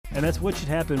And that's what should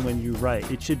happen when you write.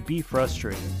 It should be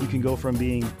frustrating. You can go from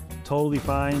being totally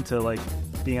fine to like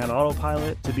being on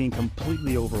autopilot to being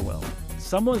completely overwhelmed.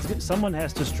 Someone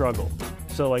has to struggle.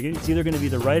 So like it's either going to be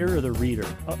the writer or the reader.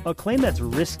 A claim that's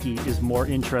risky is more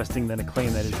interesting than a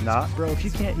claim that is not, bro. If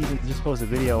you can't even just post a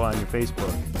video on your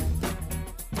Facebook,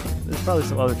 there's probably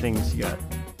some other things you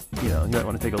might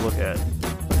want to take a look at.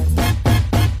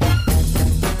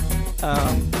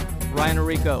 Ryan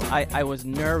Orico, I was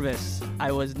nervous.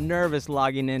 I was nervous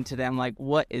logging in today. I'm like,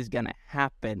 what is going to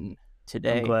happen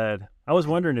today? I'm glad. I was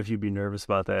wondering if you'd be nervous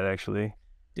about that, actually.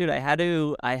 Dude, I had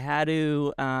to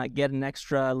get an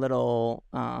extra little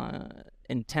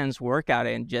intense workout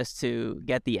in just to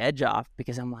get the edge off,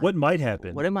 because I'm like, what might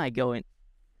happen? What am I going?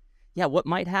 Yeah, what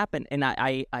might happen? And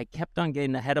I kept on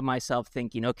getting ahead of myself,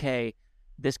 thinking, okay,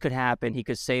 this could happen. He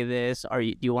could say this.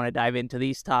 Do you want to dive into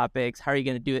these topics? How are you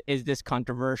going to do it? Is this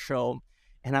controversial?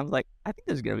 And I was like, I think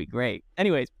this is going to be great.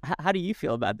 Anyways, how do you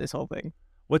feel about this whole thing?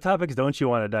 What topics don't you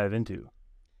want to dive into?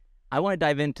 I want to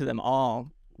dive into them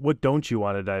all. What don't you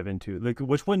want to dive into? Like,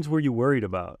 which ones were you worried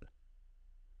about?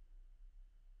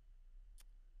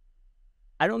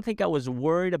 I don't think I was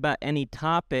worried about any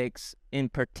topics in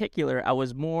particular. I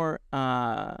was more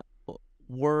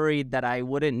worried that I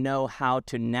wouldn't know how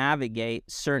to navigate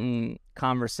certain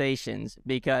conversations,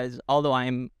 because although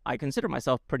I consider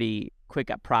myself pretty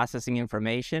quick at processing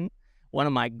information, one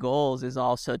of my goals is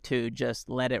also to just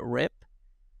let it rip,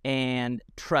 and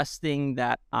trusting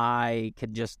that I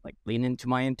could just like lean into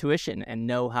my intuition and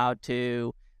know how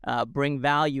to bring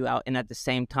value out, and at the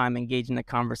same time engage in a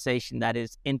conversation that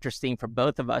is interesting for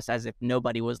both of us, as if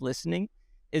nobody was listening,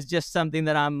 is just something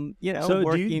that I'm,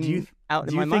 working out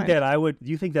in my mind. Do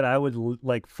you think that I would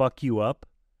like fuck you up?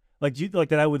 Like, do you like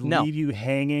that I would leave you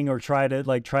hanging or try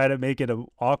to make it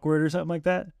awkward or something like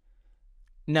that?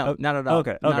 No, not at all.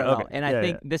 Okay. And I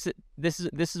think this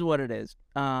is what it is.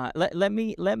 Let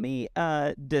me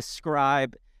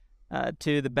describe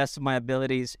to the best of my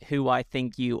abilities who I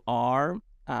think you are,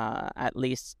 at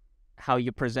least how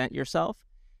you present yourself.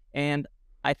 And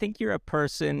I think you're a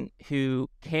person who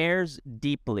cares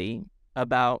deeply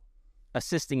about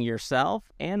assisting yourself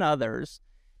and others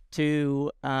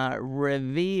to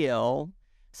reveal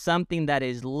something that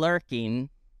is lurking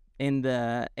in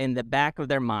the back of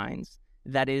their minds,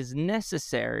 that is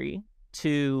necessary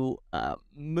to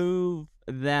move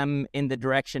them in the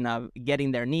direction of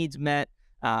getting their needs met,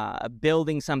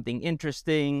 building something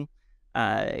interesting,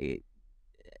 being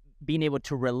able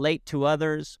to relate to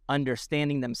others,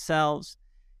 understanding themselves.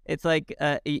 It's like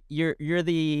you're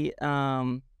the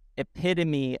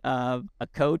epitome of a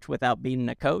coach without being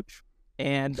a coach,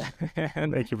 and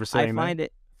thank you for saying that. I find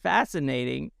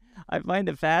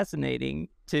it fascinating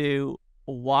to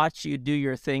watch you do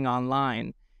your thing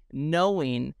online,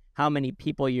 knowing how many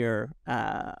people you're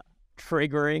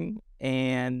triggering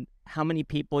and how many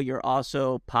people you're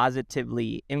also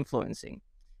positively influencing.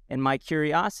 And my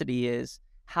curiosity is,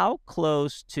 how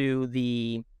close to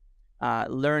the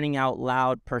learning out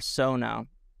loud persona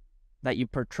that you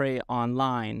portray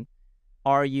online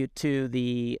are you to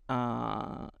the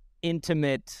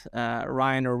intimate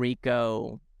Ryan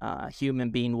Orico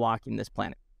human being walking this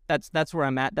planet? That's where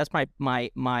I'm at. That's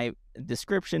my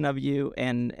description of you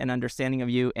and an understanding of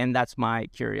you, and that's my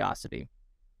curiosity.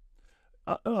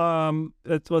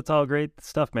 That's all great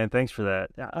stuff, man. Thanks for that.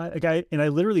 I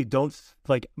literally don't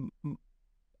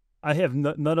I have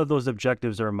none of those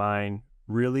objectives are mine,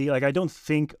 really. Like, I don't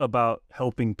think about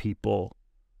helping people,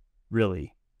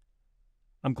 really.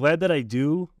 I'm glad that I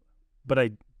do, but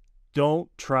I don't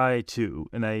try to,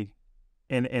 and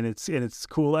it's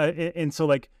cool. And so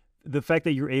like the fact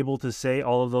that you're able to say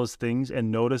all of those things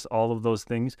and notice all of those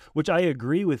things, which I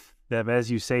agree with them as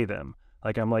you say them.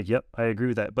 Like, I'm like, yep, I agree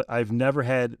with that. But I've never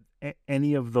had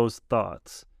any of those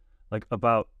thoughts, like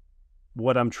about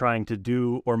what I'm trying to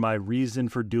do or my reason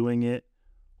for doing it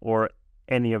or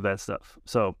any of that stuff.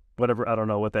 So whatever, I don't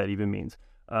know what that even means.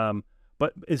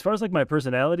 But as far as like my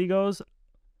personality goes,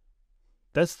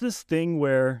 that's this thing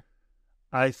where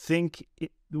I think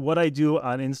what I do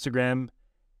on Instagram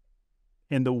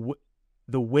and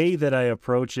the way that I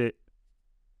approach it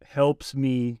helps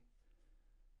me.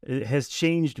 It has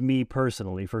changed me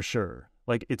personally, for sure.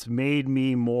 Like, it's made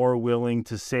me more willing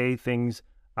to say things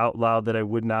out loud that I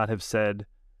would not have said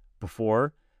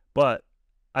before. But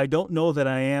I don't know that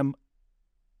I am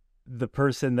the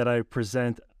person that I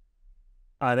present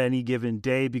on any given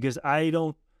day, because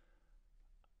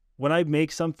when I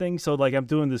make something, so like I'm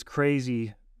doing this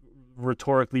crazy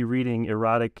rhetorically reading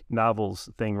erotic novels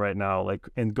thing right now, like,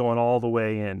 and going all the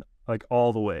way in, like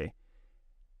all the way.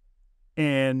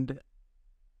 And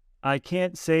I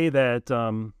can't say that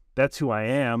that's who I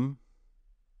am.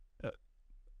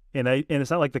 And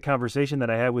it's not like the conversation that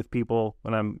I have with people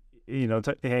when I'm,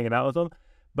 hanging out with them.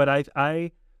 But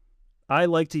I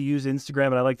like to use Instagram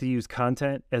and I like to use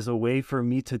content as a way for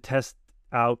me to test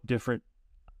out different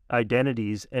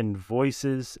identities and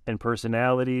voices and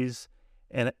personalities,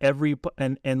 and every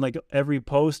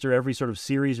post or every sort of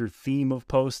series or theme of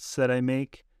posts that I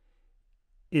make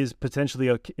is potentially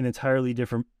an entirely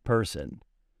different person,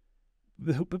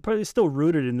 but probably still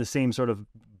rooted in the same sort of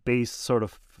base sort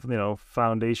of,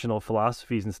 foundational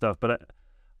philosophies and stuff. But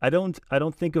I don't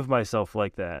think of myself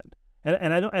like that.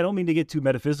 And I don't mean to get too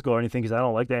metaphysical or anything, because I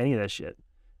don't like any of that shit,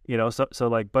 So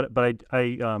like, but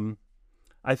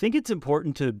I think it's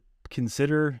important to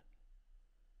consider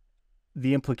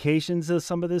the implications of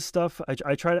some of this stuff.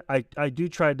 I do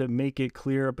try to make it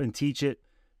clear and teach it,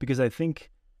 because I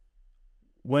think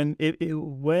when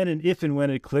if and when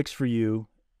it clicks for you,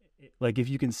 like if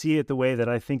you can see it the way that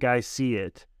I think I see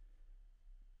it,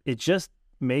 it just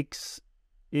makes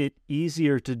it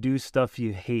easier to do stuff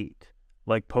you hate,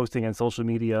 like posting on social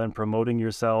media and promoting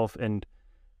yourself and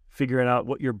figuring out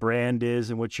what your brand is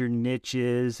and what your niche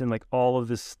is and like all of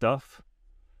this stuff.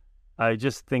 I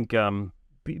just think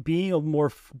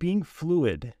being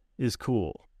fluid is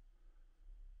cool.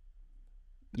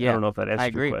 Yeah, I don't know if that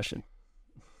answers your question.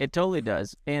 It totally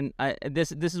does. And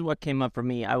this is what came up for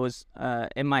me. I was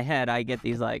in my head, I get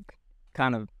these like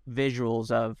kind of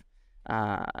visuals of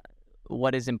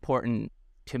what is important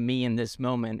to me in this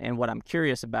moment and what I'm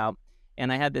curious about.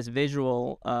 And I had this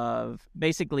visual of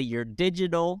basically your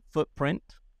digital footprint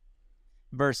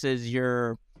versus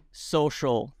your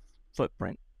social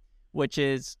footprint, which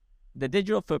is the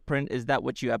digital footprint is that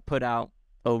which you have put out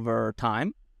over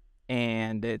time.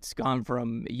 And it's gone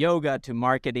from yoga to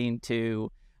marketing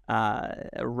to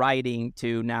writing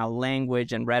to now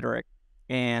language and rhetoric.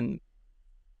 And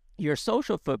your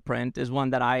social footprint is one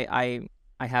that I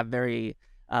have very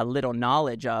little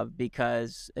knowledge of,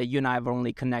 because you and I have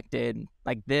only connected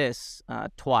like this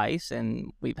twice,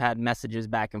 and we've had messages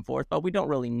back and forth, but we don't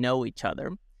really know each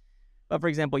other. But for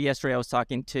example, yesterday I was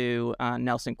talking to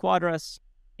Nelson Quadras,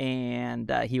 and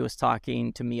he was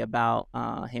talking to me about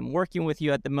him working with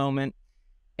you at the moment.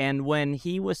 And when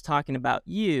he was talking about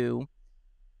you,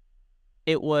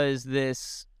 it was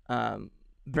this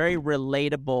very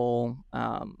relatable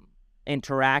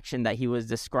interaction that he was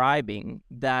describing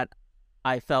that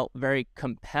I felt very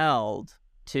compelled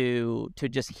to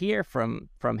just hear from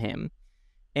him.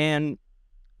 And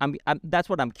I'm that's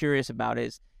what I'm curious about,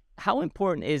 is how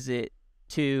important is it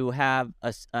to have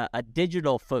a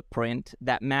digital footprint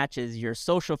that matches your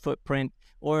social footprint,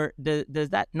 or does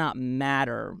that not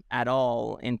matter at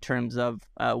all in terms of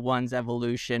one's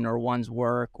evolution or one's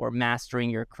work or mastering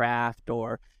your craft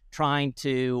or trying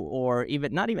to, or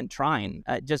even not even trying,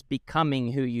 just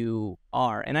becoming who you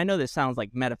are? And I know this sounds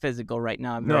like metaphysical right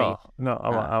now. I'm very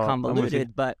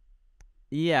convoluted, but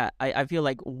yeah, I feel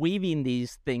like weaving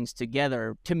these things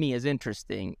together to me is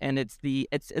interesting, and it's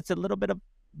a little bit of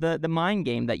the mind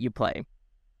game that you play.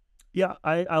 Yeah,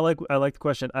 I like the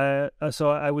question.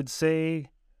 So I would say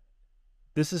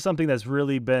this is something that's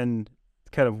really been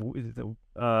kind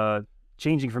of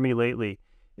changing for me lately.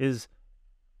 Is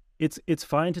it's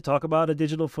fine to talk about a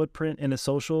digital footprint and a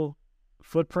social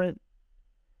footprint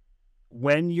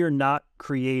when you're not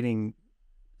creating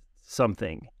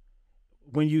something.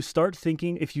 When you start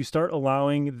thinking, if you start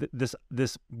allowing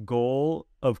this goal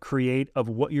of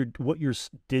what your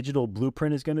digital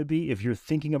blueprint is going to be, if you're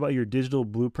thinking about your digital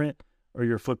blueprint or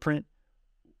your footprint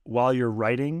while you're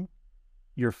writing,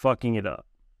 you're fucking it up.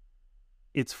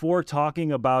 It's for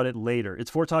talking about it later.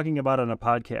 It's for talking about it on a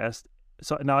podcast.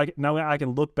 So now I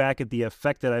can look back at the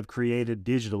effect that I've created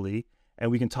digitally,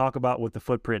 and we can talk about what the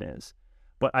footprint is.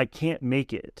 But I can't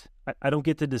make it. I don't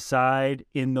get to decide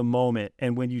in the moment.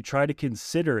 And when you try to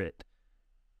consider it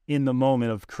in the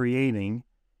moment of creating,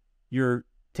 you're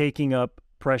taking up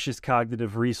precious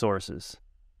cognitive resources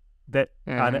that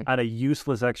on a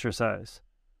useless exercise.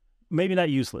 Maybe not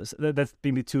useless. That's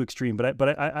maybe too extreme.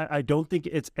 But I don't think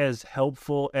it's as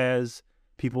helpful as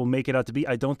people make it out to be.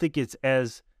 I don't think it's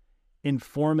as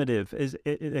informative as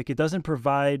it doesn't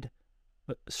provide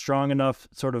strong enough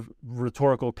sort of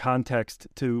rhetorical context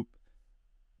to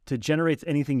generate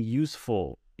anything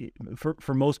useful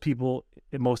for most people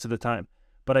most of the time.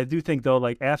 But I do think though,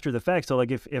 like after the fact, so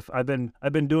like if I've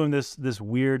been doing this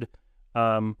weird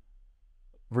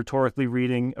rhetorically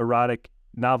reading erotic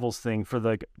novels thing for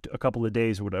like a couple of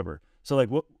days or whatever. So like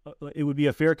what it would be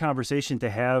a fair conversation to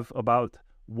have about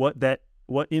what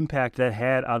impact that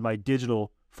had on my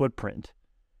digital footprint.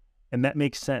 And that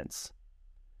makes sense.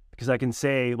 Because I can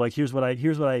say, like, here's what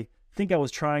I think I was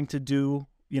trying to do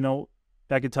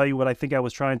I can tell you what I think I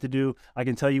was trying to do. I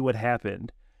can tell you what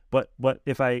happened. But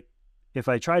if I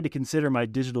tried to consider my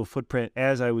digital footprint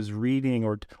as I was reading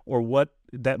or what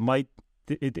that might,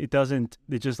 it doesn't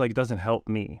help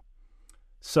me.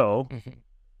 So I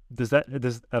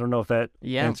don't know if that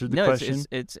answered the question.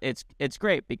 It's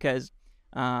great because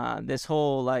this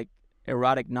whole like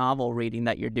erotic novel reading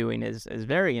that you're doing is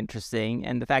very interesting,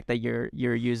 and the fact that you're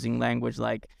using language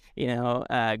like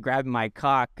grabbing my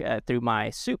cock through my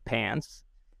suit pants.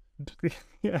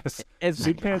 Yes,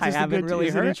 suit pants is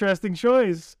an interesting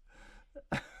choice.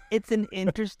 It's an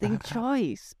interesting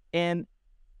choice, and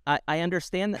I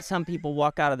understand that some people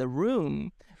walk out of the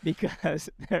room because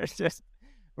they're just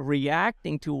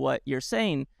reacting to what you're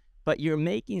saying, but you're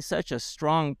making such a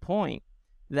strong point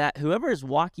that whoever is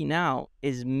walking out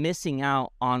is missing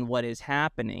out on what is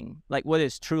happening, like what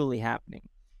is truly happening.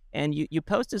 And you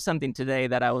posted something today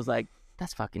that I was like,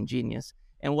 that's fucking genius.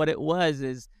 And what it was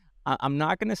is I'm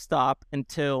not going to stop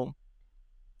until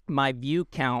my view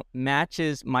count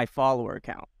matches my follower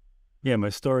count. Yeah, my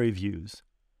story views.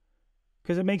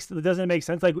 Because it doesn't make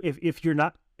sense. Like if you're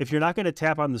not going to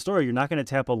tap on the story, you're not going to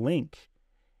tap a link.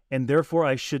 And therefore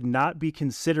I should not be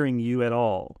considering you at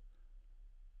all.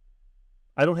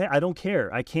 I don't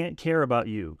care. I can't care about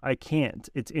you. I can't.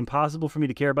 It's impossible for me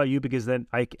to care about you because then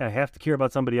I have to care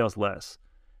about somebody else less.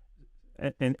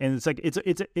 And it's like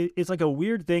it's like a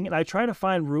weird thing. And I try to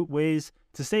find ways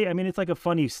to say. I mean, it's like a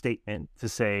funny statement to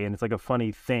say, and it's like a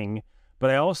funny thing.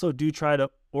 But I also do try to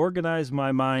organize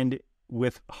my mind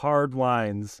with hard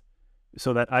lines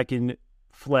so that I can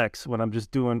flex when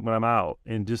I'm out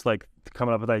and just like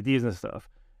coming up with ideas and stuff.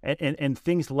 And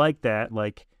things like that,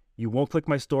 like. You won't click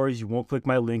my stories. You won't click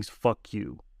my links. Fuck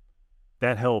you.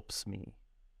 That helps me,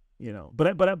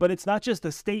 But it's not just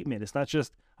a statement. It's not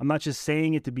just I'm not just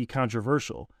saying it to be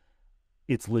controversial.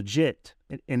 It's legit.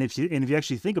 And if you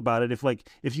actually think about it,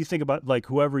 if you think about like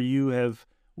whoever you have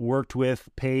worked with,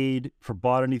 paid for,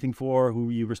 bought anything for, who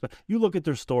you respect, you look at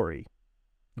their story.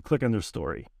 You click on their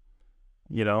story.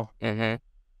 Mm-hmm.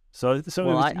 So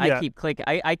well,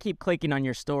 I keep clicking on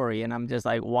your story, and I'm just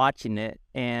like watching it,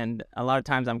 and a lot of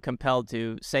times I'm compelled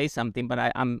to say something,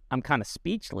 but I'm kind of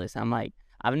speechless. I'm like,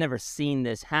 I've never seen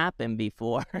this happen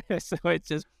before, so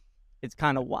it's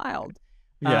kind of wild.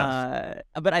 Yes.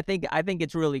 But I think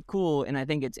it's really cool, and I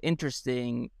think it's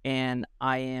interesting, and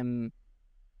I am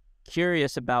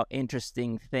curious about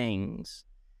interesting things.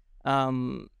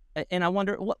 And I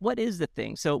wonder what is the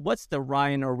thing. So what's the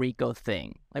Ryan Orrico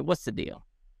thing? Like, what's the deal?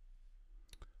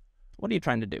 What are you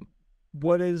trying to do?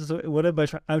 What am I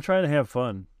trying? I'm trying to have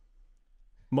fun.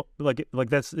 Like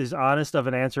that's as honest of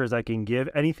an answer as I can give.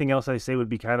 Anything else I say would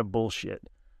be kind of bullshit.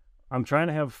 I'm trying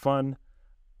to have fun.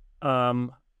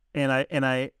 And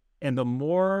the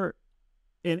more,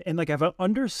 and like I've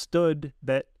understood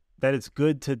that it's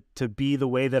good to be the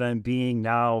way that I'm being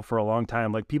now for a long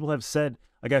time. Like people have said,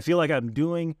 like I feel like I'm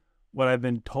doing what I've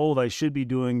been told I should be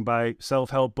doing by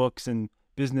self-help books and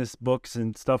business books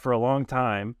and stuff for a long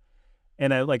time.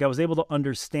 And I was able to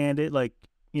understand it, like,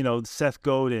 Seth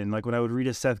Godin. Like when I would read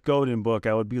a Seth Godin book,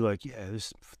 I would be like, yeah,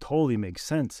 this totally makes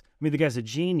sense. I mean, the guy's a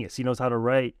genius. He knows how to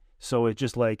write. So it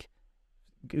just like,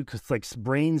 it's like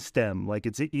brainstem. Like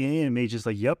it's in me, just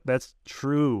like, yep, that's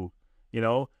true,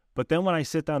 But then when I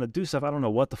sit down to do stuff, I don't know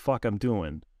what the fuck I'm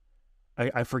doing.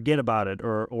 I forget about it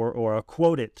or I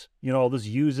quote it, I'll just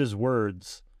use his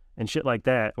words and shit like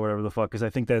that or whatever the fuck, because I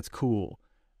think that's cool.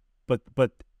 But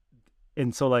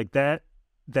and so like that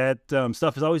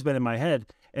stuff has always been in my head.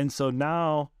 And so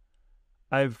now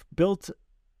I've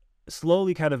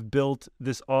slowly kind of built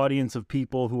this audience of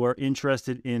people who are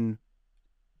interested in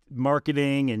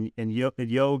marketing and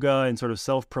yoga and sort of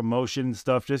self-promotion and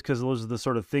stuff, just because those are the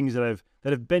sort of things that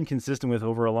have been consistent with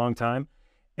over a long time.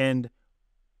 And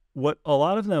what a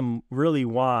lot of them really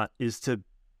want is to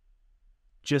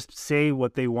just say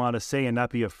what they want to say and not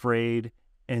be afraid,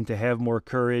 and to have more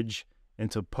courage and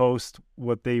to post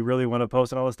what they really want to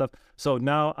post and all this stuff. So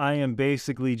now I am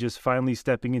basically just finally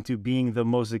stepping into being the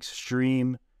most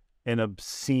extreme and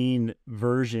obscene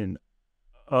version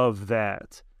of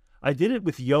that. I did it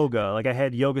with yoga. Like I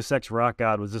had Yoga Sex Rock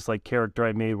God was this like character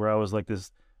I made where I was like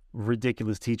this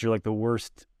ridiculous teacher, like the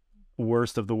worst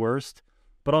of the worst,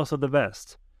 but also the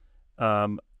best.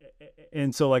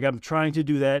 And so like I'm trying to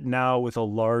do that now with a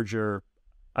larger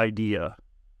idea.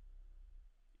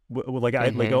 Like I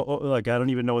don't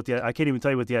even know I can't even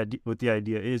tell you what the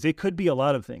idea is. It could be a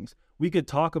lot of things. We could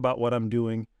talk about what I'm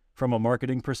doing from a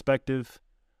marketing perspective.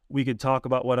 We could talk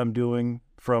about what I'm doing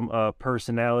from a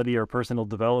personality or personal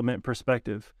development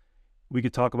perspective. We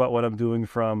could talk about what I'm doing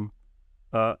from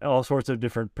all sorts of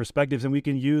different perspectives, and we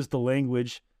can use the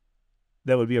language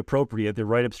that would be appropriate, the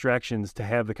right abstractions to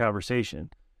have the conversation.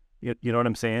 You know what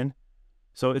I'm saying?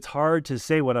 So it's hard to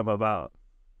say what I'm about.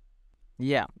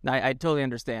 Yeah, I totally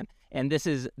understand. And this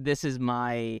is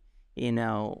my,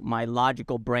 my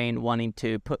logical brain wanting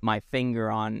to put my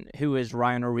finger on who is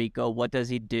Ryan Orrico, what does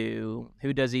he do,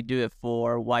 who does he do it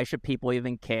for, why should people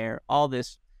even care, all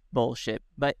this bullshit.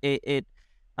 But it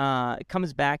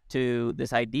comes back to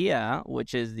this idea,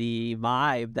 which is the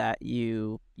vibe that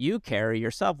you carry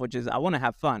yourself, which is I want to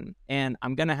have fun, and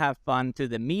I'm going to have fun through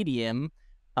the medium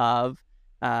of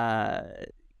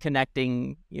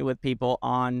connecting with people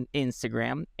on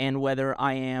Instagram, and whether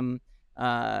I am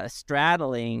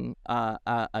straddling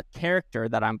a character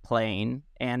that I'm playing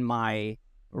and my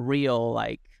real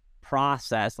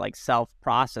process, self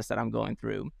process that I'm going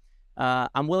through,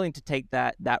 I'm willing to take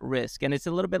that risk. And it's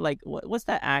a little bit like what's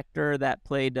that actor that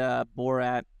played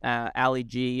Borat, Ali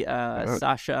G,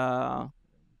 Sasha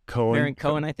Cohen, Baron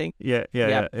Cohen, I think. Yeah.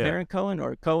 Baron Cohen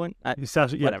or Cohen.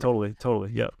 Sasha, yeah, whatever.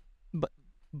 totally, yeah.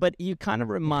 But you kind of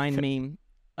remind me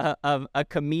of a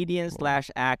comedian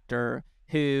 / actor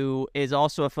who is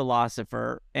also a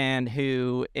philosopher and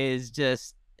who is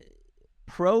just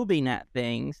probing at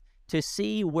things to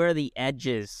see where the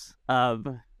edges of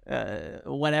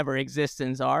whatever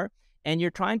existence are. And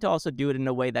you're trying to also do it in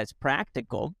a way that's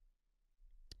practical,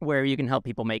 where you can help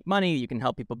people make money, you can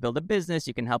help people build a business,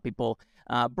 you can help people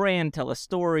brand, tell a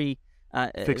story,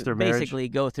 fix their marriage, basically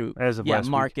go through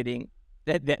marketing.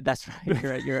 That's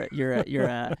right. You're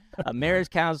a marriage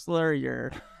counselor.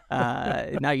 You're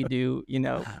now you do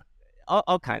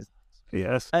all kinds.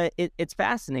 Yes. It's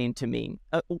fascinating to me.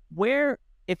 Where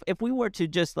if we were to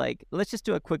just let's just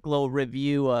do a quick little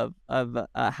review of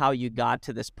how you got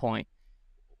to this point.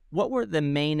 What were the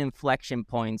main inflection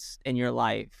points in your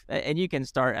life? And you can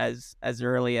start as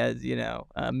early as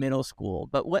middle school.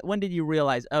 But when did you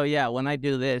realize? Oh yeah, when I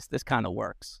do this kind of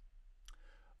works.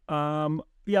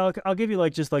 Yeah, I'll give you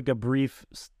just a brief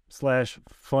 /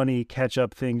 funny catch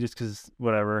up thing, just because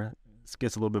whatever, it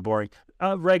gets a little bit boring.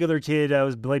 Regular kid, I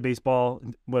was played baseball,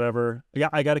 whatever. Yeah,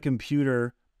 I got a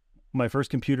computer, my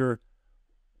first computer,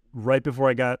 right before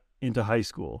I got into high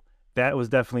school. That was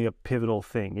definitely a pivotal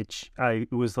thing.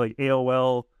 It was like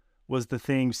AOL was the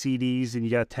thing, CDs, and you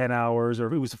got 10 hours,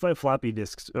 or it was floppy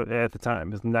disks at the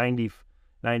time. It was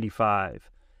 95.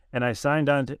 And I signed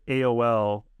on to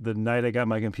AOL the night I got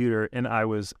my computer, and I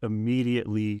was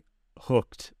immediately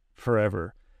hooked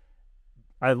forever.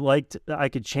 I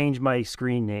could change my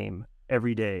screen name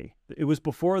every day. It was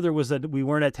before we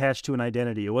weren't attached to an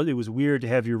identity. It was weird to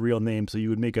have your real name, so you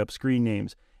would make up screen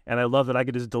names. And I love that I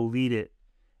could just delete it,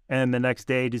 and the next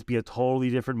day just be a totally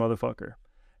different motherfucker.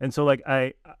 And so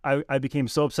I became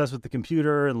so obsessed with the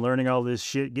computer and learning all this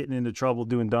shit, getting into trouble,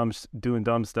 doing dumb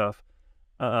stuff.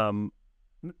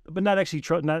 But not actually,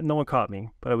 no one caught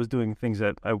me, but I was doing things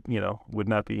that I, would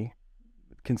not be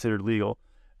considered legal.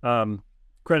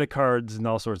 Credit cards and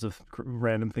all sorts of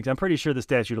random things. I'm pretty sure the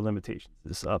statute of limitations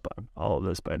is up on all of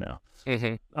this by now.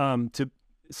 Mm-hmm.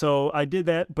 So I did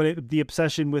that, but the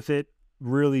obsession with it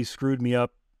really screwed me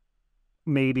up.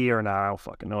 Maybe or not, I don't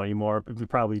fucking know anymore. It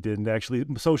probably didn't actually.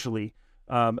 Socially,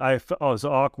 I was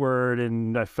awkward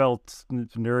and I felt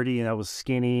nerdy and I was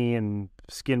skinny and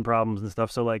skin problems and stuff.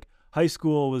 So high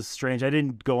school was strange. I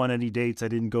didn't go on any dates. I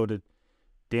didn't go to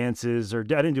dances, or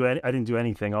I didn't do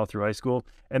anything all through high school.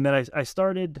 And then I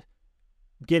started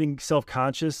getting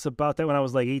self-conscious about that when I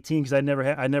was 18, because I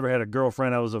never had a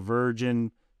girlfriend. I was a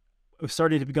virgin. I was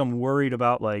starting to become worried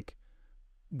about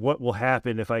what will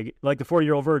happen if I the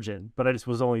 40-year-old virgin, but I just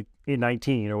was only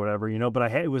 19 or whatever,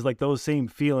 But it was those same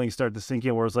feelings start to sink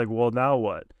in, where it's well, now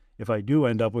what? If I do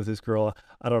end up with this girl,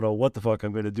 I don't know what the fuck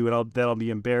I'm going to do, and I'll be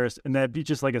embarrassed, and that'd be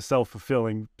just a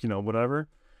self-fulfilling, whatever.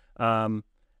 And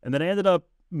then I ended up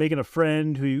making a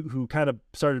friend who kind of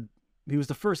started. He was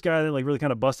the first guy that really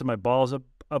kind of busted my balls up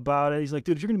about it. He's like,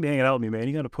 dude, if you're gonna be hanging out with me, man,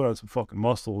 you got to put on some fucking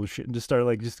muscle and shit, and just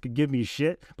started just give me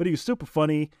shit. But he was super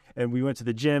funny, and we went to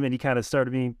the gym, and he kind of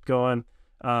started me going.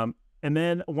 And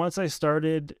then once I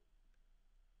started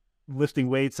lifting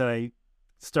weights and I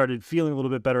started feeling a little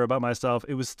bit better about myself,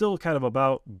 it was still kind of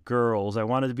about girls. I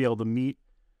wanted to be able to meet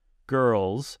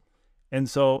girls. And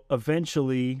so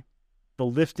eventually the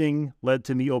lifting led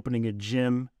to me opening a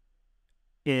gym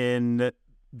in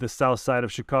the south side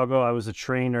of Chicago. I was a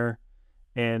trainer,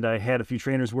 and I had a few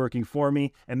trainers working for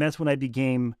me. And that's when I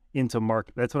became into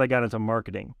that's when I got into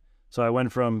marketing. So I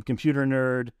went from computer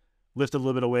nerd, lifted a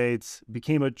little bit of weights,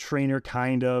 became a trainer,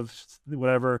 kind of,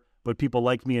 whatever. But people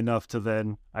liked me enough to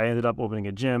then I ended up opening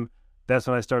a gym. That's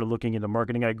when I started looking into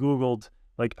marketing. I Googled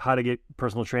how to get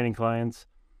personal training clients,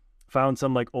 found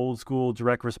some old school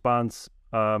direct response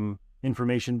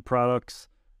information products.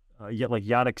 Like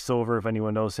Yannick Silver, if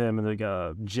anyone knows him, and like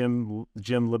Jim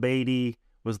Labady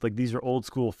was like, these are old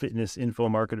school fitness info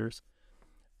marketers.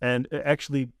 And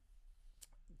actually,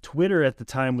 Twitter at the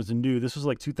time was new. This was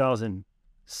like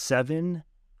 2007,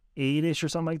 8-ish or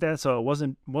something like that. So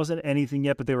it wasn't anything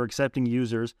yet, but they were accepting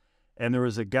users. And there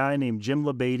was a guy named Jim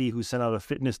Labady who sent out a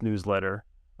fitness newsletter,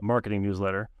 a marketing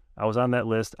newsletter. I was on that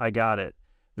list. I got it.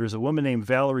 There's a woman named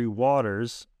Valerie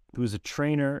Waters, who's a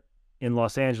trainer in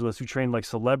Los Angeles who trained like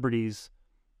celebrities.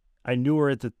 I knew her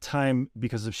at the time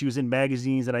because she was in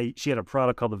magazines, and she had a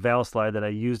product called the ValSlide that I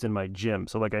used in my gym.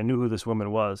 So like I knew who this woman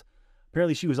was.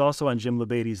 Apparently she was also on Jim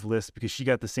Labady's list because she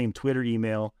got the same Twitter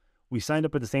email. We signed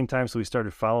up at the same time, so we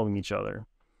started following each other.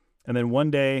 And then one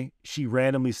day she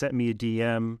randomly sent me a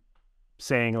DM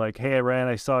saying like, "Hey, Ryan,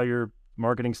 I saw your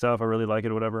marketing stuff. I really like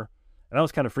it, or whatever." And I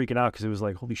was kind of freaking out because it was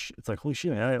like, holy shit. It's like, holy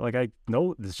shit, man. I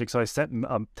know this chick. So I sent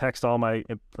text all my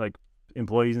like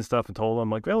employees and stuff and told them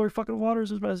like, Valerie fucking Waters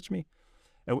has messaged me.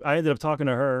 And I ended up talking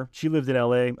to her. She lived in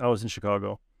LA. I was in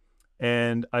Chicago.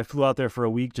 And I flew out there for a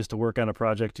week just to work on a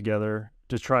project together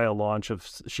to try a launch of,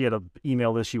 she had an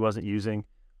email list she wasn't using.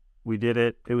 We did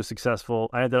it. It was successful.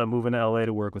 I ended up moving to LA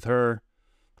to work with her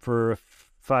for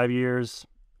 5 years.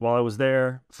 While I was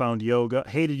there, found yoga,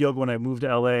 hated yoga when I moved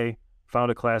to LA,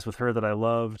 found a class with her that I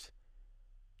loved,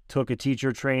 took a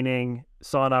teacher training,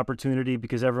 saw an opportunity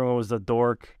because everyone was a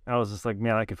dork. I was just like,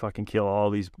 man, I could fucking kill all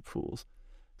these fools.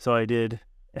 So I did.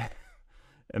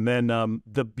 And then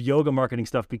the yoga marketing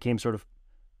stuff became sort of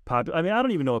popular. I mean, I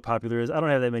don't even know what popular is. I don't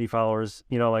have that many followers.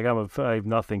 You know, like I have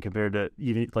nothing compared to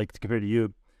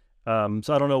you. So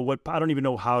I don't know I don't even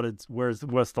know how to,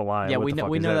 what's the line? Yeah, what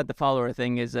we know that the follower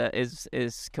thing is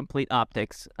complete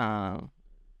optics.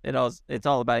 It's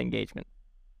all about engagement.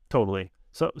 Totally.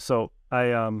 So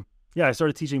I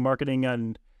started teaching marketing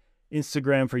on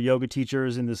Instagram for yoga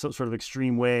teachers in this sort of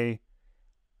extreme way.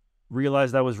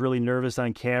 Realized I was really nervous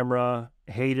on camera,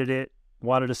 hated it,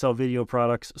 wanted to sell video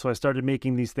products. So I started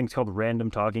making these things called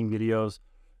random talking videos,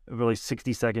 really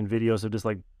 60-second videos of just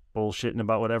like bullshitting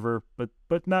about whatever, but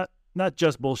not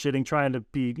just bullshitting, trying to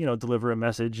be, deliver a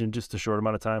message in just a short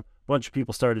amount of time. A bunch of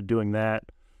people started doing that.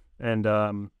 And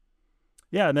and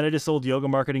then I just sold yoga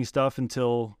marketing stuff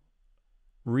until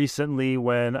recently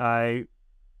when I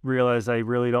realized I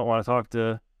really don't want to talk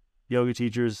to yoga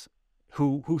teachers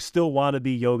who still want to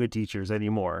be yoga teachers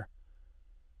anymore.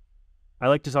 I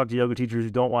like to talk to yoga teachers who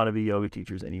don't want to be yoga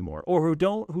teachers anymore, or who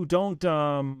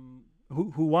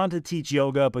want to teach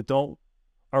yoga but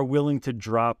are willing to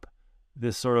drop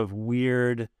this sort of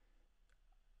weird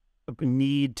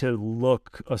need to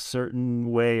look a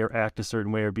certain way or act a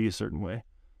certain way or be a certain way.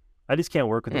 I just can't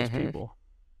work with those people.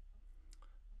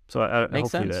 So I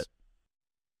Makes hopefully sense.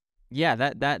 Yeah,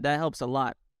 that helps a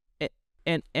lot.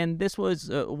 And this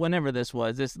was whenever this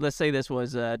was. Let's say this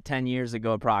was 10 years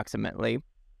ago approximately.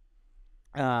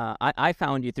 I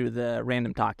found you through the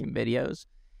random talking videos,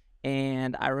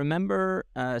 and I remember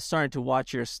starting to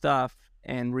watch your stuff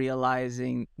and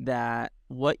realizing that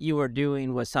what you were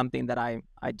doing was something that I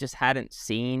just hadn't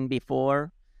seen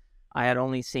before. I had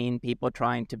only seen people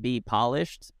trying to be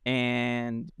polished,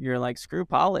 and you're like, screw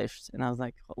polished. And I was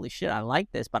like, holy shit, I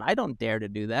like this, but I don't dare to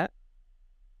do that.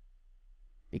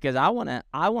 Because I want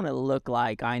to look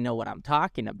like I know what I'm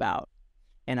talking about.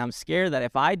 And I'm scared that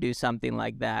if I do something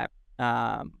like that,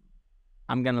 I'm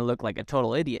going to look like a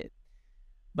total idiot.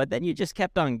 But then you just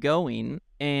kept on going.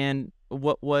 And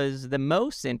what was the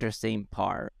most interesting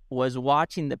part was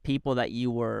watching the people that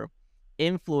you were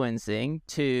influencing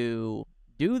to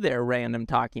do their random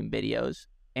talking videos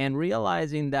and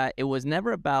realizing that it was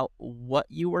never about what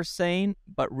you were saying,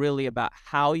 but really about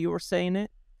how you were saying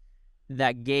it.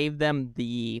 That gave them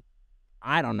the,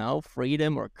 I don't know,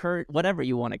 freedom or courage, whatever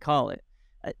you want to call it,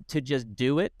 to just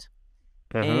do it.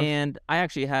 Uh-huh. And I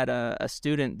actually had a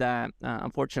student that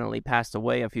unfortunately passed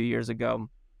away a few years ago.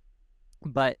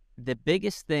 But the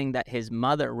biggest thing that his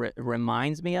mother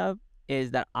reminds me of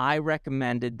is that I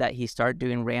recommended that he start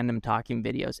doing random talking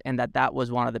videos, and that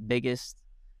was one of the biggest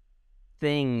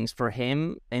things for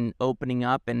him in opening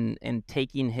up and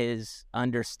taking his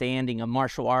understanding of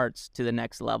martial arts to the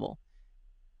next level.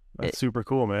 That's super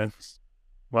cool, man.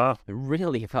 Wow.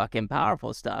 Really fucking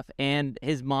powerful stuff. And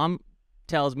his mom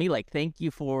tells me, like, thank you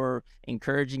for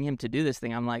encouraging him to do this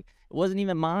thing. I'm like, it wasn't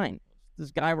even mine.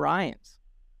 This guy Ryan's.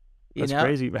 That's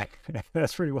crazy, man.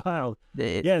 That's pretty wild.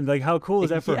 Yeah, and like, how cool is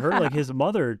that for her? Like, his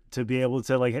mother to be able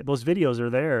to, like, those videos are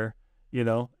there,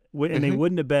 and they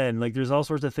wouldn't have been. Like, there's all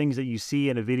sorts of things that you see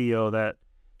in a video that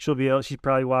she'd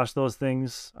probably watched those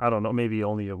things, I don't know, maybe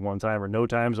only one time or no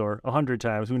times or 100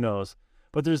 times, who knows.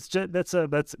 But that's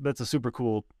a super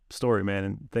cool story, man,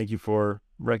 and thank you for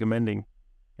recommending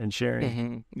and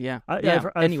sharing. Yeah. I've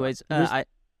Anyways, go ahead.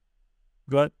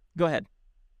 Go ahead.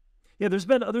 Yeah, there's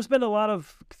been a lot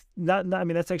of not I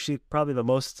mean, that's actually probably the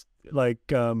most like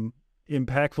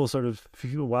impactful sort of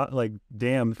like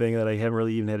damn thing that I haven't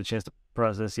really even had a chance to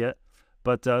process yet.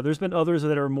 But there's been others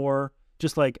that are more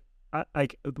just like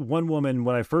one woman,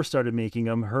 when I first started making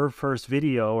them, her first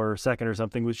video or second or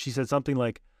something was, she said something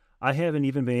like, I haven't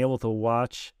even been able to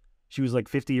watch, she was like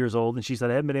 50 years old, and she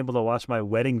said, I haven't been able to watch my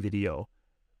wedding video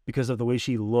because of the way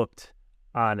she looked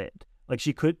on it. Like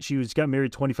she got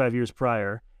married 25 years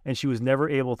prior, and she was never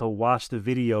able to watch the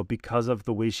video because of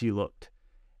the way she looked.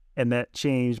 And that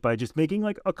changed by just making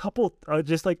like a couple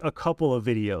of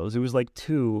videos. It was like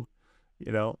 2,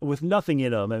 with nothing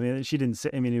in them. I mean, she didn't say,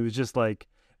 I mean, it was just like,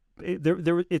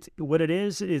 it's what it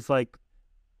is like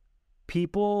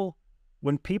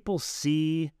when people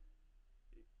see,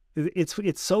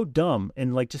 it's so dumb.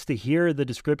 And like, just to hear the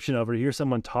description of it, hear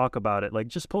someone talk about it, like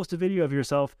just post a video of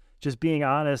yourself just being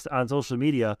honest on social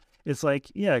media. It's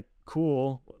like, yeah,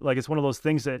 cool. Like, it's one of those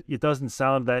things that it doesn't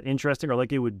sound that interesting or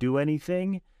like it would do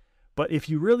anything. But if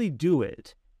you really do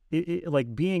it,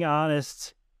 like being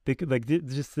honest, like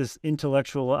just this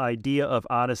intellectual idea of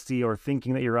honesty or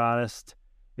thinking that you're honest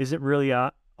isn't really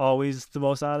always the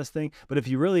most honest thing. But if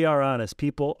you really are honest,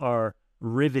 people are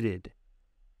riveted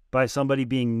by somebody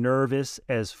being nervous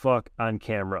as fuck on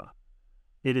camera.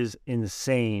 It is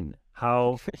insane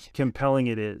how compelling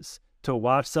it is to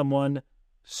watch someone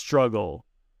struggle,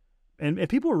 and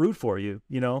people root for you.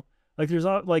 Like there's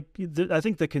I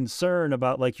think the concern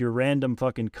about like your random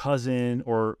fucking cousin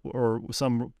or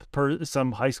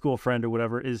some high school friend or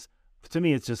whatever is, to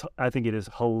me, it's just, I think it is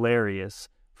hilarious.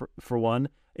 For one,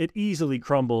 it easily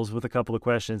crumbles with a couple of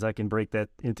questions. I can break that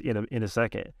in a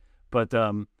second. But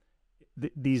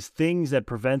these things that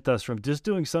prevent us from just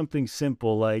doing something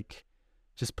simple like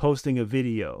just posting a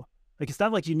video. Like, it's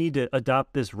not like you need to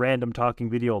adopt this random talking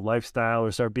video lifestyle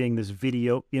or start being this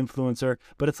video influencer.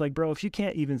 But it's like, bro, if you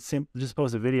can't even just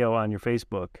post a video on your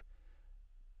Facebook,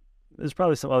 there's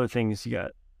probably some other things you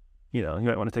got, you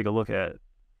might want to take a look at.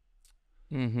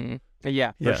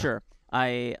 Yeah, for sure.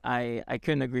 I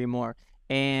couldn't agree more.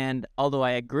 And although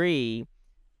I agree,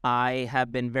 I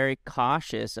have been very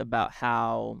cautious about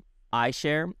how I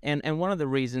share. And one of the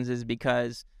reasons is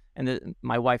because,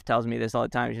 my wife tells me this all the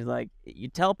time. She's like, you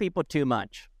tell people too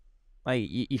much. Like,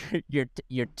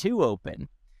 you're too open,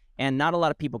 and not a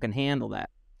lot of people can handle that.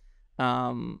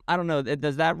 I don't know.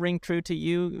 Does that ring true to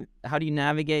you? How do you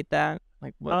navigate that?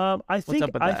 Like, what's up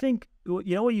with that? I think, you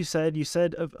know what you said? You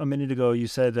said a minute ago, you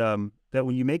said that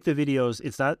when you make the videos,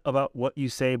 it's not about what you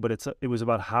say, but it was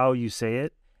about how you say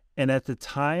it. And at the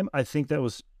time, I think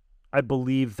I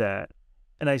believe that.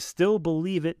 And I still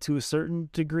believe it to a certain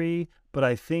degree, but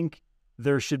I think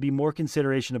there should be more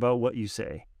consideration about what you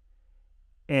say.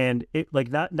 And it,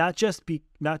 like, not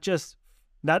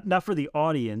for the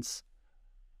audience,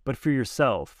 but for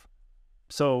yourself.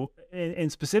 So,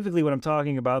 and specifically what I'm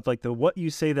talking about, like what you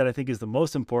say that I think is the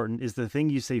most important is the thing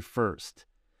you say first,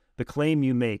 the claim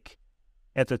you make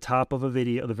at the top of a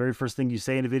video, the very first thing you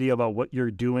say in a video about what you're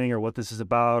doing or what this is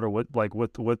about or what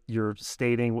you're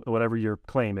stating, whatever your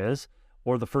claim is,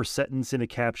 or the first sentence in a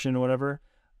caption or whatever,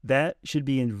 that should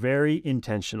be very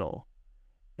intentional.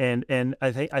 And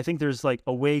I think there's like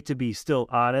a way to be still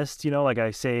honest, like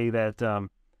I say that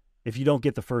if you don't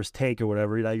get the first take or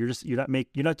whatever, you're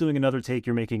not doing another take,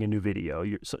 you're making a new video.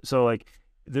 So like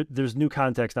there's new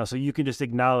context now, so you can just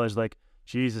acknowledge like,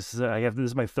 Jesus, this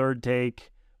is my third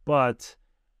take, but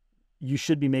you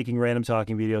should be making random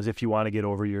talking videos if you want to get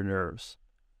over your nerves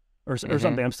or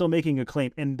something. I'm still making a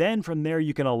claim. And then from there,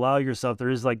 you can allow yourself, there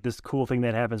is like this cool thing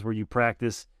that happens where you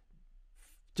practice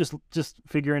just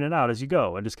figuring it out as you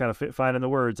go and just kind of finding the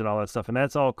words and all that stuff. And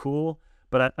that's all cool.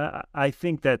 But I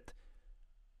think that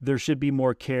there should be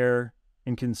more care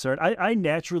and concern. I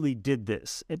naturally did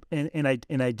this and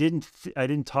I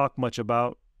didn't talk much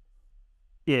about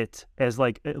it as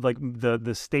like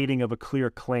the stating of a clear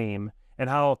claim and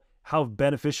how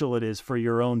beneficial it is for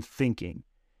your own thinking.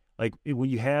 Like when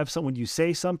you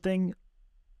say something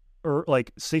or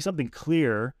like say something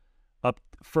clear up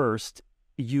first,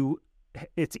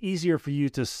 it's easier for you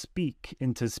to speak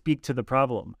and to speak to the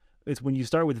problem. It's when you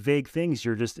start with vague things,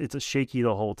 it's a shaky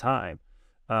the whole time.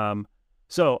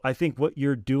 So I think what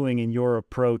you're doing in your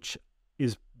approach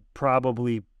is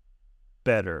probably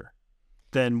better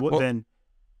than what.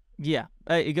 Yeah,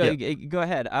 go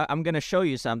ahead. I'm going to show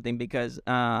you something because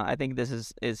I think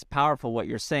this is powerful what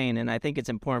you're saying, and I think it's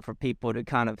important for people to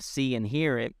kind of see and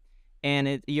hear it.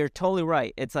 And you're totally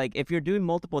right. It's like if you're doing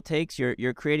multiple takes,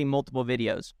 you're creating multiple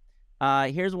videos.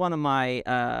 Here's one of my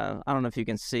I don't know if you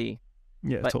can see,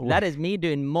 Yeah, but totally. that is me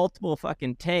doing multiple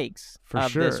fucking takes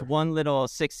of this one little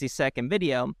 60-second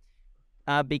video,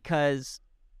 because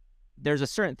there's a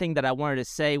certain thing that I wanted to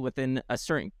say within a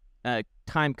certain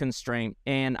time constraint,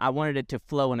 and I wanted it to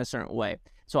flow in a certain way.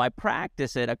 So I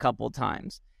practice it a couple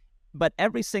times, but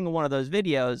every single one of those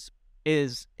videos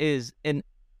is in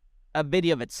a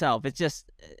video of itself. It's just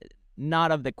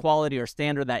not of the quality or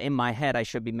standard that in my head I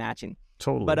should be matching.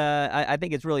 Totally. But I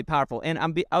think it's really powerful. And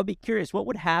I'll be curious, what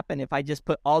would happen if I just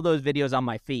put all those videos on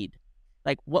my feed?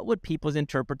 Like, what would people's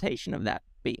interpretation of that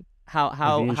be? How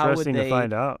It'd be interesting would they to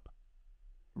find out?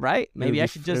 Right? Maybe I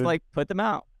should just like put them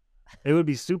out. It would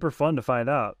be super fun to find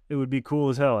out. It would be cool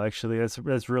as hell, actually.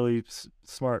 That's really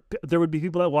smart. There would be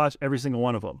people that watch every single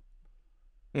one of them.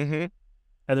 Mm-hmm.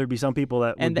 And there'd be some people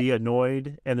that would be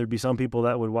annoyed, and there'd be some people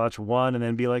that would watch one and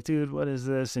then be like, dude, what is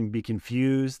this? And be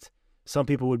confused. Some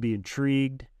people would be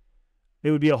intrigued.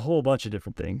 It would be a whole bunch of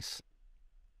different things.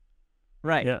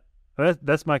 Right. Yeah.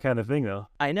 That's my kind of thing, though.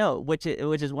 I know, which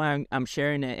is why I'm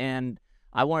sharing it, and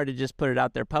I wanted to just put it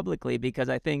out there publicly because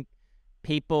I think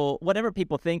whatever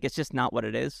people think, it's just not what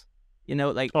it is. You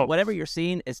know, like whatever you're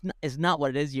seeing is not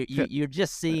what it is. You're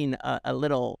just seeing a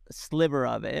little sliver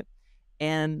of it,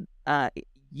 and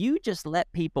you just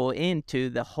let people into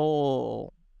the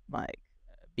whole like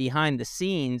behind the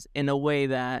scenes in a way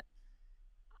that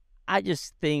I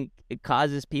just think it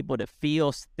causes people to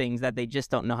feel things that they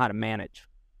just don't know how to manage.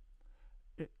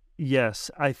 Yes,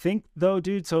 I think though,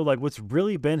 dude, so like what's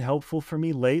really been helpful for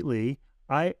me lately,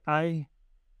 I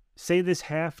say this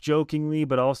half jokingly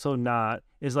but also not,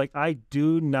 is like I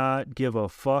do not give a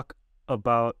fuck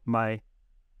about my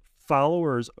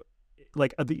followers,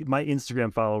 like my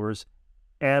Instagram followers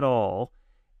at all.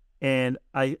 And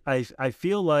I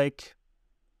feel like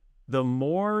the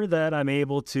more that I'm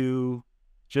able to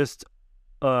just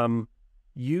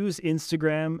use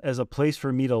Instagram as a place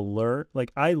for me to learn,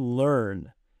 like I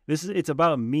learn. It's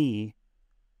about me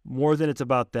more than it's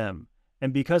about them.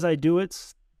 And because I do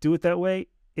it that way,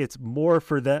 it's more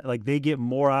for that. Like they get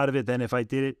more out of it than if I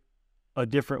did it a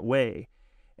different way.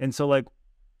 And so like,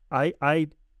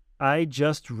 I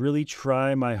just really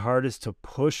try my hardest to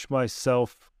push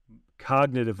myself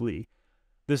cognitively.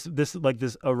 This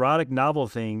erotic novel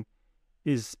thing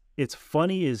it's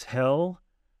funny as hell,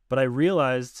 but I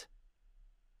realized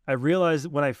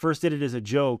when I first did it as a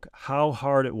joke how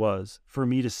hard it was for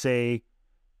me to say,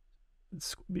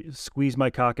 squeeze my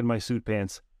cock in my suit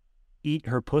pants, eat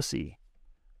her pussy.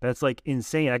 That's like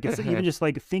insane. I guess even just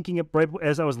like thinking it right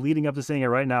as I was leading up to saying it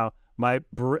right now, I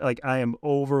am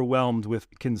overwhelmed with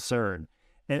concern.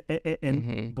 And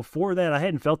mm-hmm. before that, I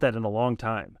hadn't felt that in a long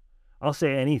time. I'll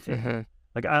say anything.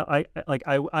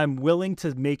 Mm-hmm. I'm willing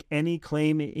to make any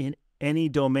claim in any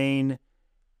domain,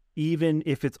 even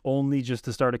if it's only just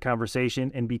to start a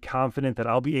conversation, and be confident that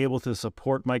I'll be able to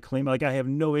support my claim. Like I have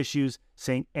no issues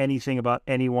saying anything about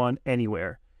anyone,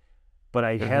 anywhere. But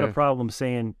I had a problem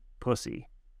saying pussy.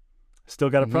 Still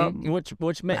got a problem.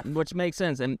 Which makes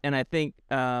sense. And I think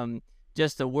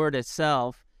just the word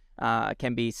itself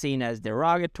can be seen as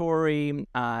derogatory.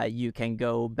 You can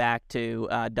go back to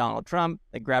Donald Trump,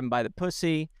 grab him by the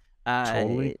pussy.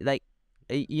 Totally. Like,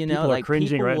 you know, people like are cringing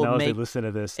people right now make... as they listen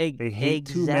to this. They hate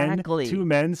exactly. two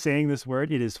men saying this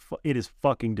word. It is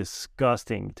fucking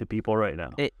disgusting to people right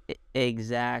now.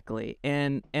 Exactly.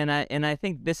 And I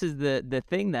think this is the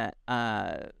thing that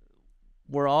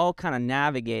we're all kind of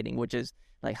navigating, which is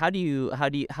like how do you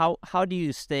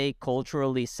stay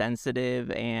culturally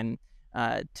sensitive, and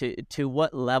to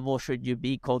what level should you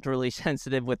be culturally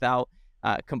sensitive without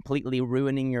completely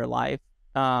ruining your life?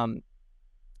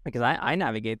 Because I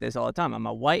navigate this all the time. I'm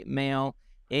a white male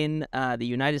in the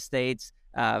United States,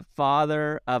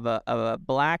 father of a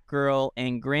black girl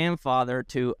and grandfather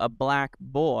to a black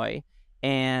boy,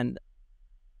 and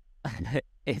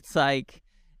it's like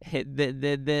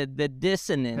the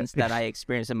dissonance that I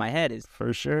experience in my head is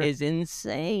for sure is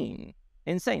insane.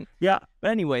 Yeah.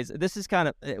 But anyways, this is kind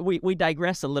of we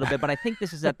digress a little bit, but I think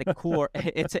this is at the core.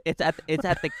 It's at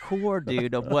the core,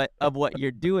 dude, of what you're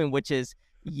doing, which is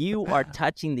you are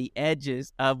touching the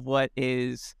edges of what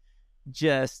is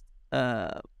just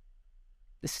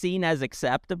seen as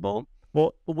acceptable.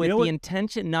 Well, with the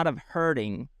intention not of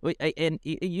hurting. And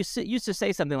you used to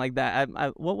say something like that.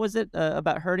 What was it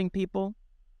about hurting people?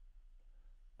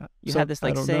 You had this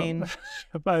like saying.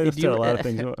 I've said a lot of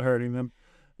things about hurting them.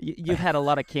 You've had a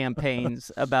lot of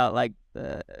campaigns about like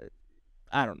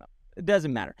I don't know. It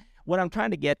doesn't matter. What I'm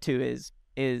trying to get to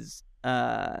is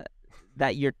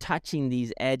that you're touching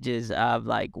these edges of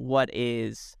like what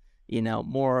is,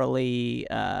 morally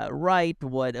right.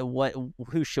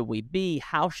 Who should we be?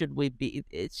 How should we be?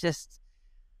 It's just,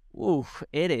 ooh,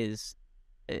 it's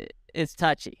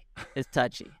touchy. It's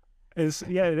touchy. It's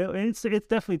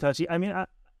definitely touchy. I mean,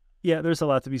 there's a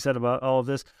lot to be said about all of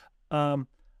this.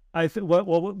 I think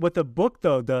what the book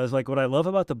though does, like what I love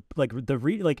about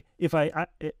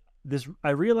I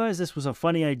realized this was a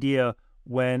funny idea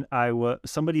when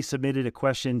somebody submitted a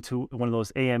question to one of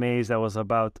those AMAs that was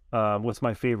about what's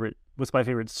my favorite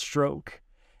stroke,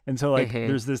 and so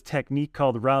there's this technique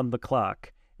called round the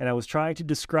clock, and I was trying to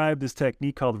describe this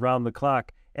technique called round the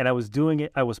clock, and I was doing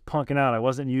it, I was punking out, I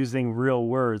wasn't using real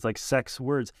words like sex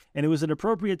words, and it was an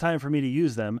appropriate time for me to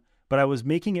use them, but I was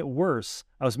making it worse.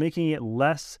 I was making it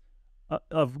less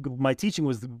of my teaching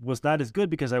was not as good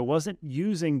because I wasn't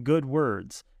using good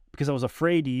words because I was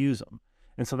afraid to use them.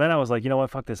 And so then I was like, you know what,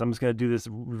 fuck this. I'm just going to do this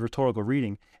rhetorical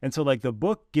reading. And so the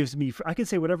book gives me, I can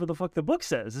say whatever the fuck the book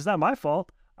says. It's not my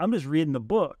fault. I'm just reading the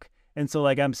book. And so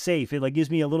I'm safe. It gives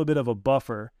me a little bit of a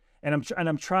buffer. And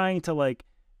I'm trying to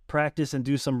practice and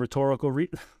do some rhetorical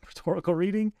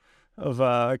reading of,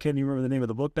 I can't even remember the name of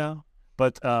the book now,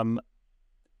 but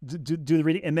do the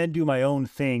reading and then do my own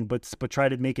thing, but try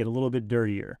to make it a little bit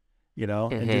dirtier,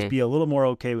 and just be a little more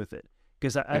okay with it.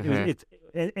 Because so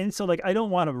I don't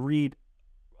want to read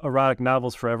erotic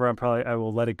novels forever. I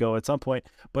will let it go at some point,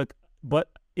 but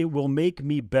it will make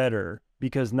me better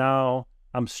because now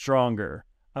I'm stronger.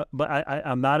 But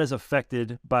I'm not as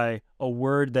affected by a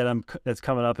word that's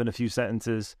coming up in a few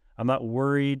sentences. I'm not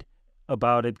worried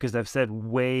about it because I've said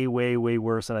way, way, way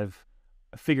worse, and I've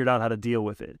figured out how to deal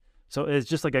with it. So it's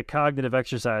just like a cognitive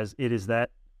exercise. It is that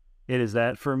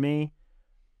for me,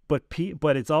 but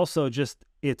it's also just,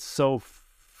 it's so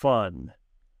fun.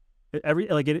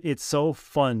 It's so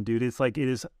fun, dude. It's like, it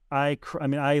is, I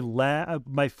laugh,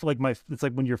 it's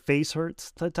like when your face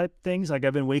hurts type things. Like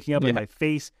I've been waking up and my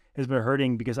face has been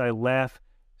hurting because I laugh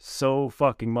so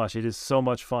fucking much. It is so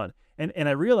much fun. And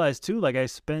I realized too, I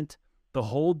spent the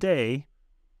whole day,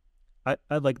 I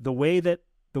like the way that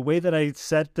I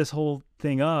set this whole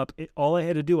thing up, all I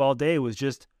had to do all day was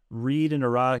just read an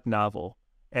erotic novel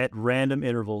at random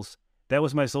intervals. That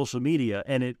was my social media,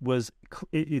 and it was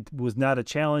not a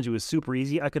challenge. It was super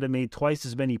easy. I could have made twice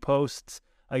as many posts.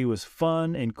 It was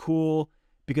fun and cool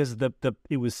because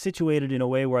it was situated in a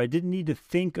way where I didn't need to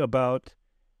think about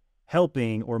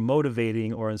helping or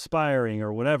motivating or inspiring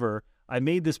or whatever. I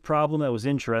made this problem that was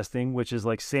interesting, which is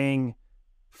saying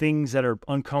things that are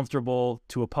uncomfortable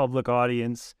to a public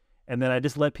audience, and then I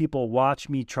just let people watch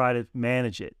me try to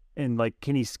manage it. And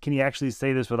can he actually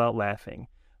say this without laughing?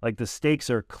 The stakes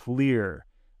are clear.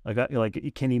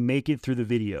 Can he make it through the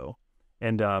video?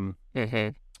 And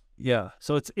yeah.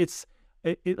 So it's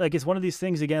one of these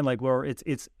things again, where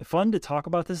it's fun to talk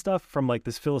about this stuff from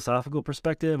this philosophical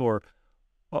perspective, or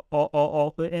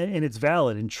all and it's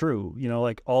valid and true.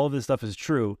 All of this stuff is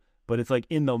true, but it's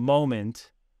in the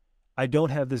moment, I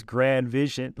don't have this grand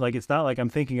vision. It's not like I'm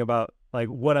thinking about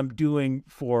what I'm doing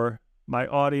for my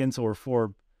audience or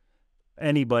for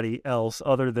anybody else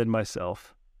other than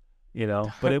myself,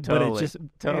 but it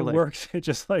works. It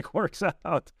just works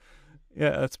out. Yeah.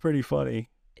 That's pretty funny.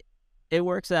 It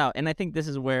works out. And I think this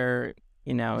is where,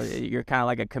 you're kind of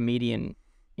like a comedian,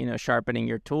 sharpening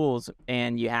your tools,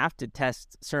 and you have to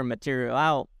test certain material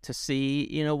out to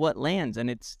see, what lands. And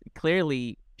it's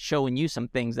clearly showing you some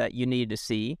things that you need to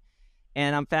see.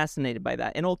 And I'm fascinated by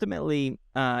that. And ultimately,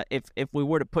 if we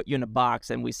were to put you in a box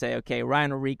and we say, okay,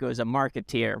 Ryan Orrico is a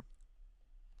marketeer,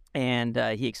 and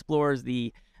he explores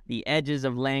the edges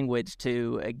of language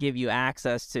to give you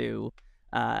access to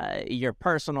your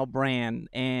personal brand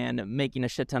and making a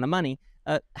shit ton of money,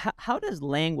 how does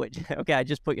language, okay, I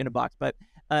just put you in a box, but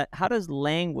how does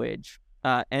language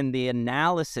and the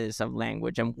analysis of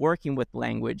language and working with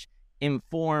language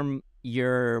inform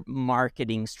your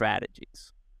marketing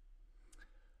strategies?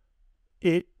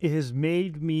 It has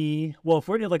made me, well,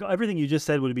 for everything you just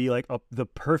said would be the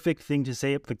perfect thing to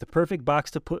say, the perfect box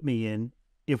to put me in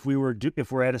if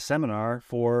we're at a seminar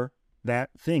for that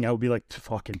thing. I would be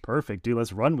fucking perfect, dude.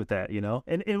 Let's run with that,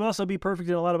 And it would also be perfect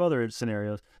in a lot of other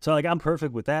scenarios. So I'm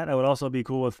perfect with that. I would also be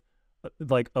cool with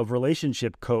a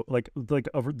relationship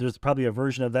there's probably a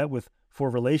version of that for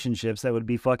relationships that would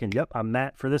be fucking, yep, I'm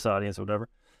that for this audience or whatever.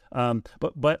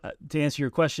 But to answer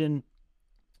your question,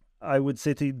 I would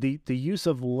say the use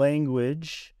of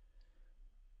language,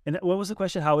 and what was the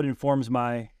question? How it informs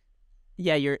my...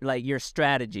 Yeah, your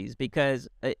strategies, because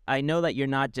I know that you're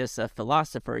not just a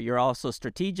philosopher, you're also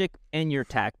strategic and you're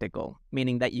tactical,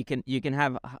 meaning that you can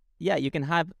have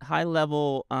high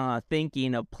level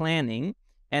thinking of planning,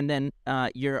 and then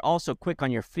you're also quick on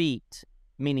your feet,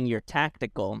 meaning you're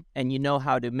tactical and you know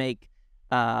how to make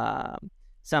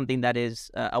something that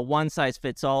is a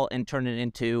one-size-fits-all and turn it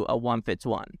into a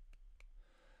one-fits-one?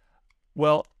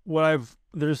 Well,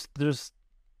 there's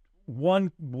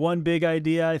one big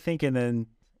idea, I think, and then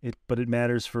but it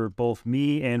matters for both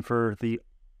me and for the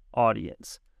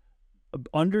audience.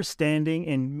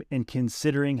 Understanding and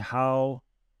considering how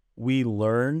we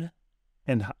learn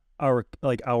and our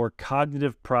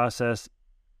cognitive process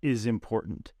is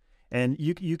important. And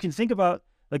you can think about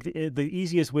like the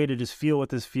easiest way to just feel what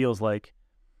this feels like.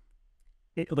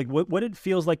 What it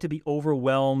feels like to be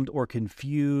overwhelmed or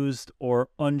confused or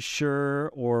unsure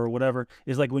or whatever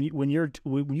is like when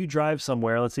you drive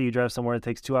somewhere. Let's say you drive somewhere, it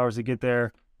takes 2 hours to get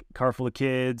there, car full of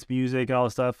kids, music, and all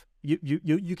this stuff.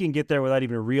 You can get there without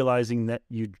even realizing that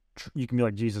you can be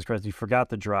like, Jesus Christ, you forgot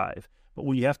the drive. But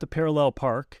when you have to parallel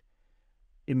park,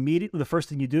 immediately the first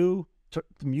thing you do,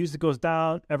 the music goes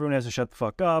down, everyone has to shut the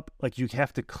fuck up. Like you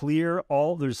have to clear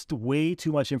there's way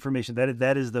too much information.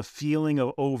 That is the feeling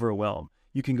of overwhelm.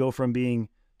 You can go from being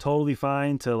totally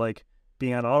fine to like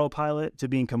being on autopilot to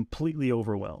being completely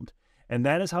overwhelmed. And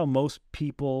that is how most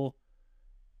people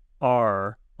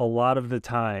are a lot of the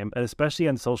time, and especially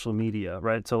on social media,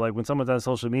 right? So like when someone's on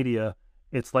social media,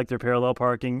 it's like they're parallel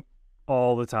parking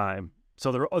all the time.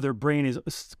 So their brain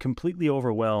is completely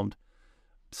overwhelmed.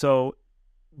 So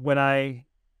when I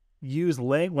use the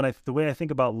way I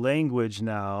think about language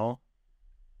now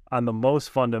on the most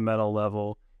fundamental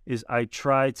level is I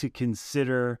try to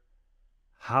consider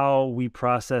how we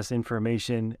process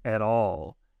information at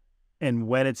all and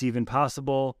when it's even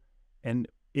possible, and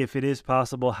if it is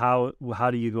possible, how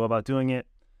do you go about doing it?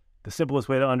 The simplest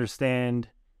way to understand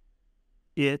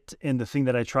it, and the thing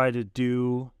that I try to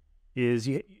do, is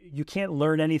you can't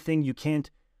learn anything, you can't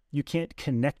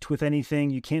connect with anything,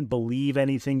 you can't believe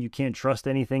anything, you can't trust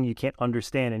anything, you can't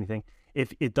understand anything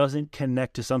if it doesn't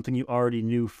connect to something you already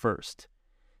knew first.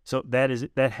 So that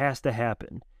has to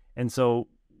happen. And so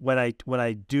when I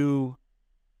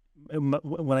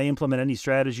implement any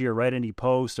strategy or write any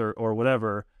post or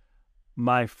whatever,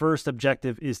 my first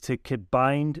objective is to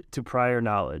bind to prior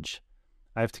knowledge.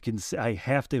 I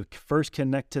have to first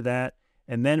connect to that,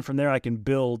 and then from there I can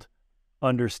build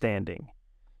understanding.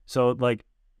 So like,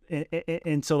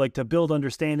 and so like to build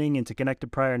understanding and to connect to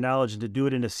prior knowledge and to do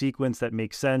it in a sequence that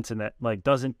makes sense and that like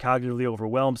doesn't cognitively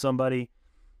overwhelm somebody.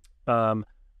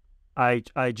 I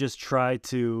just try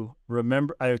to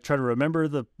remember. I try to remember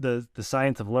the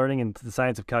science of learning and the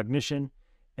science of cognition,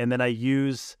 and then I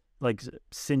use like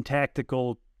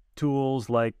syntactical tools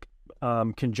like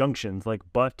conjunctions like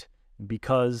but,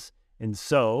 because, and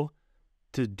so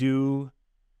to do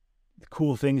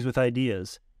cool things with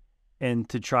ideas and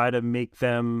to try to make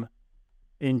them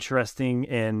interesting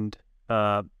and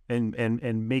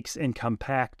makes and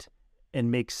compact and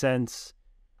make sense.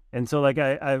 And so like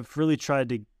I've really tried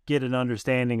to get an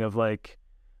understanding of like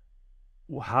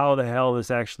how the hell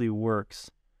this actually works.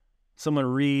 Someone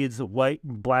reads the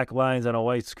black lines on a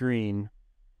white screen.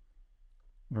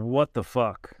 What the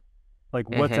fuck? Like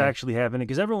what's actually happening?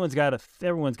 Because everyone's got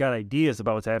ideas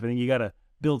about what's happening. You got to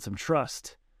build some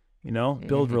trust,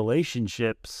 build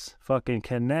relationships, fucking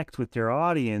connect with your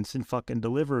audience and fucking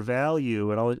deliver value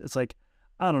and all. It's like,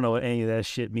 I don't know what any of that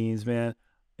shit means, man.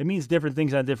 It means different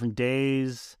things on different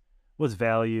days. What's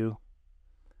value?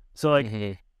 So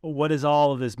like, what is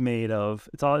all of this made of?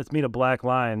 It's made of black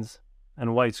lines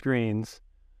and white screens.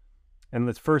 And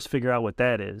let's first figure out what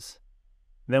that is.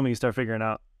 Then we can start figuring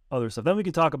out other stuff. Then we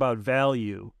can talk about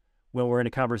value when we're in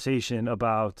a conversation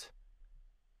about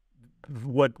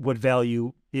what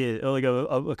value is, like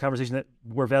a conversation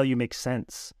where value makes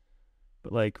sense.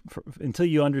 But like until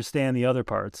you understand the other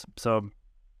parts. So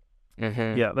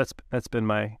yeah, that's been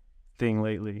my thing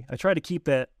lately. I try to keep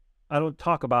that. I don't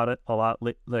talk about it a lot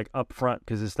like up front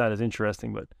because it's not as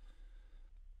interesting, but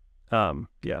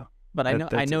yeah. But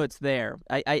I know it's there.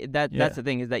 That's the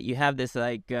thing, is that you have this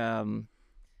like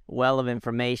well of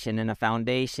information and a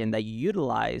foundation that you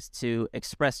utilize to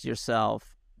express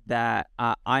yourself that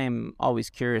I am always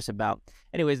curious about.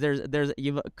 Anyways,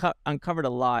 you've uncovered a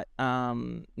lot.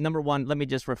 Number one, let me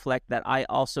just reflect that I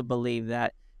also believe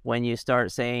that when you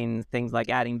start saying things like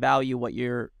adding value, what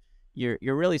you're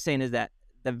really saying is that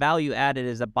the value added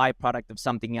is a byproduct of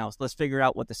something else. Let's figure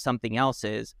out what the something else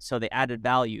is, so the added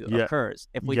value occurs.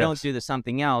 If we don't do the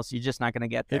something else, you're just not going to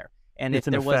get there. And if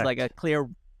there was like a clear,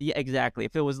 exactly.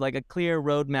 If it was like a clear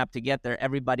roadmap to get there,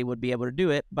 everybody would be able to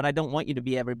do it. But I don't want you to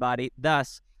be everybody.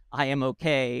 Thus, I am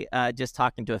okay just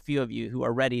talking to a few of you who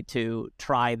are ready to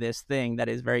try this thing that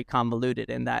is very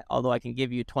convoluted. And that although I can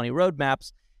give you 20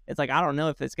 roadmaps, it's like I don't know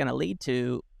if it's going to lead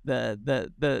to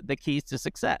the keys to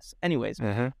success. Anyways.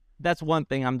 that's one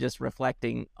thing I'm just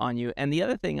reflecting on you. And the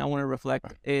other thing I want to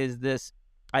reflect is this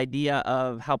idea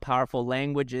of how powerful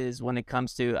language is when it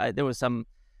comes to, there was some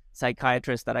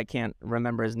psychiatrist that I can't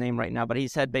remember his name right now, but he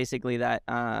said basically that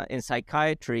in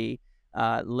psychiatry,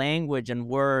 language and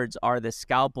words are the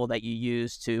scalpel that you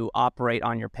use to operate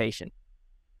on your patient,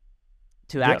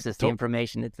 to access the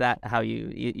information. It's that how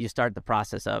you start the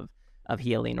process of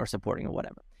healing or supporting or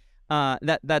whatever.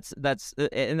 That's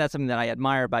and that's something that I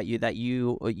admire about you, that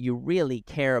you really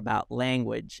care about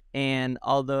language. And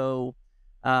although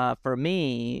for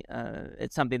me,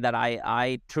 it's something that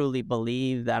I truly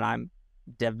believe that I'm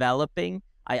developing.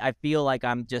 I feel like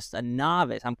I'm just a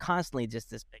novice. I'm constantly just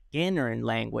this beginner in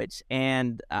language,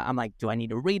 and I'm like, do I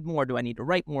need to read more? Do I need to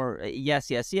write more? Yes.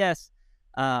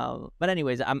 But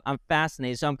anyways, I'm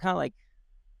fascinated. So I'm kind of like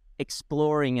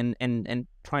exploring and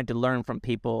trying to learn from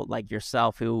people like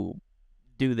yourself who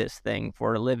do this thing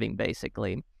for a living,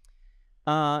 basically.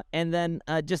 And then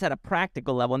just at a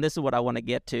practical level, and this is what I want to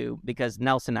get to, because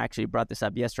Nelson actually brought this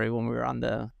up yesterday when we were on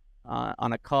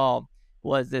a call,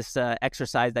 was this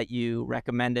exercise that you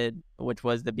recommended, which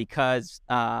was the because,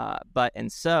 but,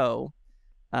 and so.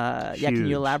 Yeah, can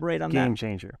you elaborate on game that? Game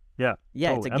changer. Yeah. Yeah,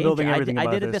 totally. It's a game I'm building changer. everything I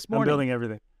about did it this morning. I'm building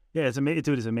everything. Yeah,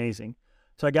 dude, it's amazing.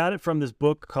 So I got it from this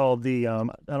book called I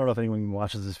don't know if anyone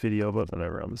watches this video, but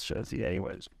whatever, I'm just showing you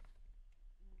anyways.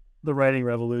 The Writing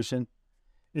Revolution.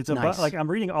 It's about Nice. like, I'm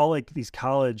reading all like these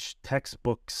college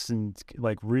textbooks and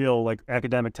like real like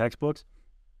academic textbooks.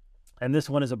 And this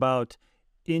one is about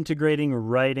integrating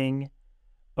writing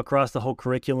across the whole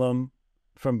curriculum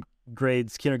from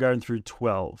grades kindergarten through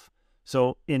 12.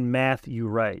 So in math, you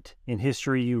write. In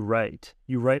history, you write.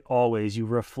 You write always. You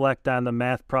reflect on the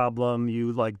math problem.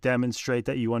 You like demonstrate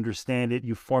that you understand it.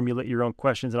 You formulate your own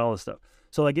questions and all this stuff.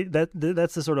 So like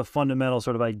that's the sort of fundamental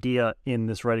sort of idea in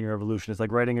this writing revolution. It's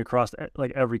like writing across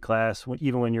like every class,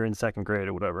 even when you're in second grade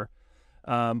or whatever.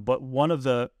 But one of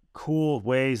the cool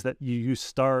ways that you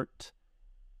start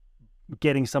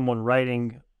getting someone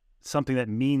writing something that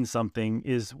means something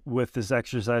is with this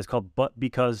exercise called but,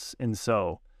 because, and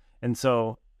so. And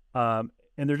so, and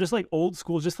they're just like old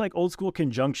school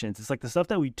conjunctions. It's like the stuff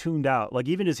that we tuned out. Like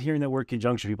even just hearing that word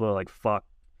conjunction, people are like, fuck,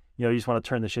 you just want to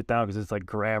turn the shit down because it's like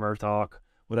grammar talk,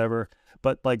 whatever.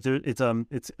 But like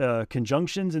it's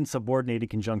conjunctions and subordinated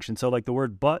conjunctions. So like the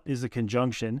word but is a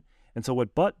conjunction. And so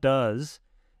what but does,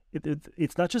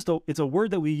 it's not just it's a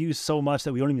word that we use so much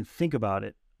that we don't even think about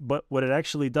it. But what it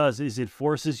actually does is it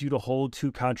forces you to hold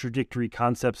two contradictory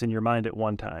concepts in your mind at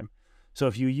one time. So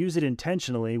if you use it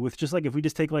intentionally with just like, if we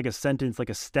just take like a sentence, like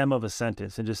a stem of a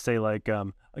sentence and just say like,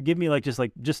 give me like, just,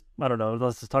 I don't know,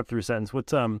 let's just talk through a sentence.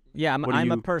 What's, yeah,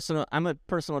 I'm a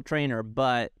personal trainer,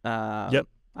 but, yep.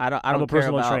 I don't I'm a care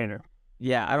personal about, trainer.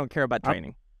 Yeah. I don't care about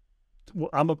training.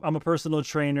 I'm a personal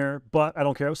trainer, but I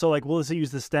don't care. So like, well, let's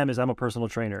use the stem as I'm a personal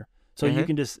trainer. So you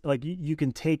can just like, you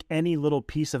can take any little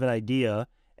piece of an idea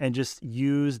and just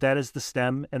use that as the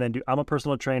stem and then do, I'm a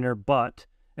personal trainer, but,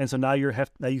 and so now you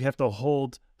have to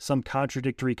hold some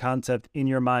contradictory concept in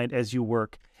your mind as you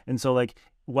work. And so like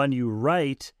when you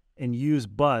write and use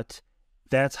but,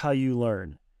 that's how you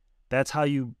learn. That's how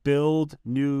you build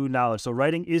new knowledge. So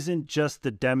writing isn't just the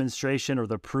demonstration or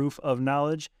the proof of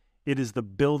knowledge. It is the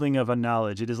building of a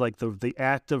knowledge. It is like the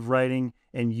act of writing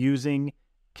and using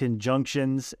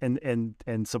conjunctions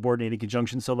and subordinated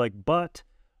conjunctions. So like but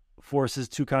forces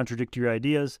two contradictory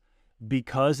ideas.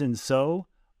 Because and so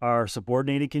are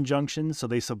subordinated conjunctions, so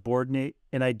they subordinate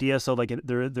an idea. So like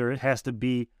there has to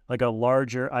be like a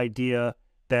larger idea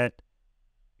that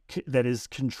is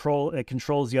it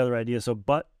controls the other idea. So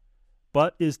but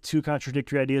is two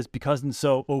contradictory ideas. Because and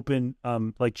so open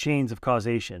like chains of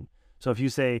causation. So if you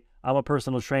say I'm a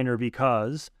personal trainer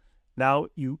because, now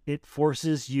it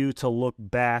forces you to look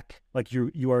back, like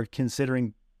you are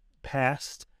considering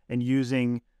past and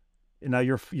using. Now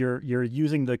you're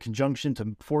using the conjunction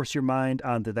to force your mind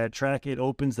onto that track. It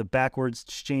opens the backwards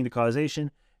chain of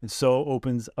causation, and so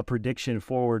opens a prediction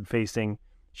forward-facing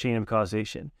chain of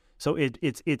causation. So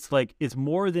it's like it's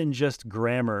more than just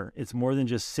grammar. It's more than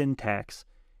just syntax.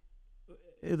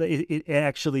 It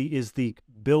actually is the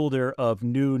builder of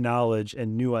new knowledge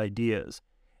and new ideas.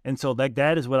 And so like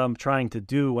that is what I'm trying to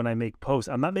do when I make posts.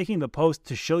 I'm not making the post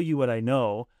to show you what I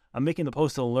know. I'm making the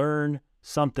post to learn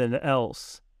something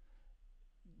else.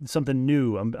 Something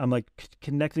new. I'm like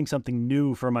connecting something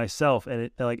new for myself, and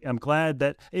I'm glad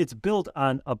that it's built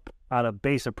on a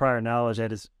base of prior knowledge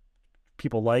that is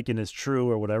people like and is true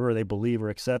or whatever they believe or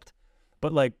accept.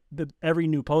 But like every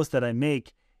new post that I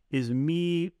make is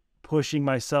me pushing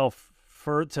myself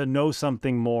to know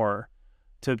something more,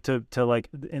 to like,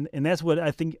 and that's what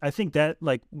I think that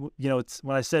like it's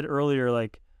when I said earlier,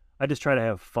 like I just try to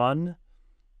have fun.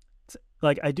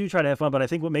 Like, I do try to have fun, but I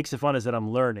think what makes it fun is that I'm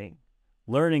learning.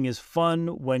 Learning is fun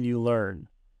when you learn.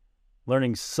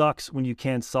 Learning sucks when you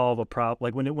can't solve a problem.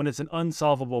 Like when it's an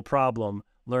unsolvable problem,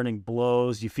 learning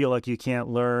blows. You feel like you can't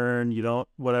learn. You don't,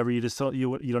 whatever. You just don't,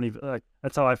 you don't even, like,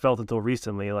 that's how I felt until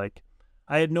recently. Like,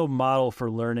 I had no model for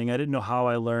learning. I didn't know how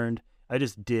I learned. I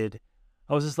just did.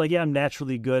 I was just like, yeah, I'm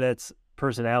naturally good at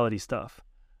personality stuff,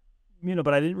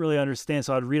 but I didn't really understand.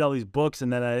 So I'd read all these books,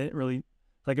 and then I didn't really,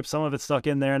 like, if some of it stuck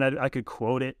in there and I could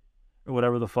quote it or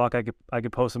whatever the fuck, I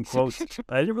could post some quotes, but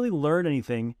I didn't really learn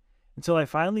anything until I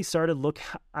finally started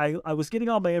I was getting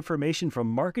all my information from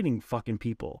marketing fucking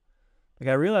people. Like,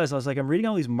 I realized, I was like, I'm reading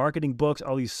all these marketing books,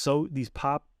 all these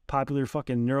popular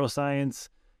fucking neuroscience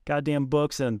goddamn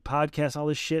books and podcasts, all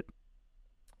this shit.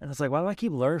 And it's like, why do I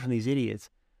keep learning from these idiots?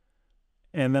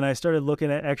 And then I started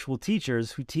looking at actual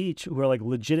teachers who are like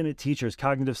legitimate teachers,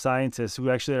 cognitive scientists who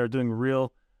actually are doing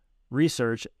real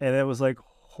research. And it was like,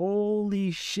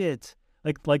 holy shit.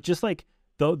 Like just like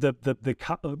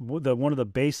the one of the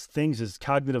base things is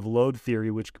cognitive load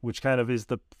theory, which kind of is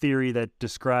the theory that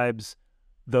describes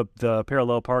the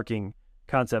parallel parking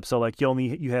concept. So like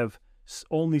you have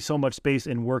only so much space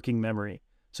in working memory.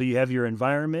 So you have your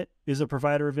environment is a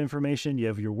provider of information. You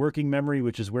have your working memory,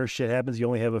 which is where shit happens. You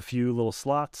only have a few little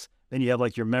slots. Then you have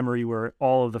like your memory where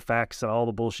all of the facts and all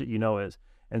the bullshit is.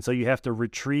 And so you have to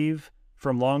retrieve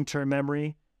from long-term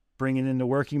memory, bring it into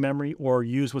working memory, or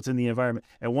use what's in the environment.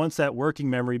 And once that working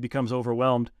memory becomes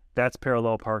overwhelmed, that's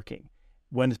parallel parking.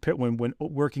 When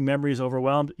working memory is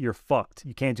overwhelmed, you're fucked.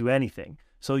 You can't do anything.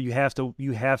 So you have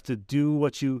to do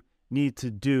what you need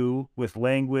to do with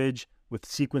language, with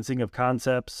sequencing of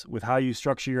concepts, with how you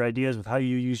structure your ideas, with how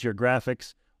you use your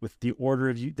graphics, with the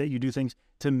order that you do things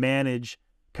to manage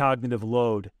cognitive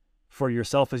load for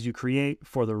yourself as you create,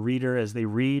 for the reader as they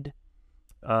read.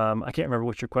 I can't remember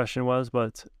what your question was,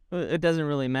 but it doesn't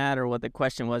really matter what the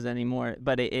question was anymore.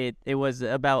 But it was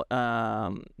about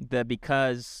the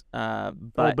because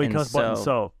but because and but and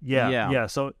so yeah.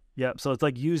 So it's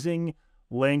like using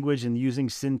language and using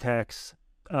syntax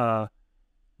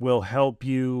will help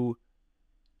you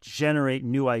generate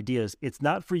new ideas. It's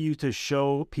not for you to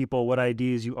show people what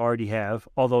ideas you already have,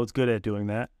 although it's good at doing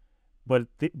that. But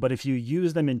if you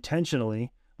use them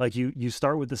intentionally, like you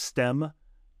start with the stem,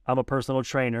 I'm a personal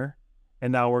trainer,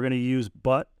 and now we're going to use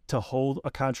but to hold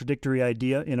a contradictory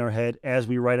idea in our head as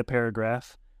we write a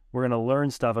paragraph. We're going to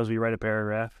learn stuff as we write a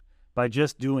paragraph by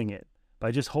just doing it,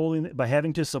 by just holding it, by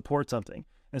having to support something.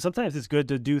 And sometimes it's good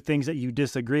to do things that you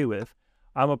disagree with.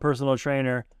 I'm a personal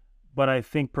trainer, but I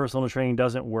think personal training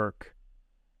doesn't work.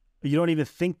 You don't even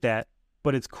think that,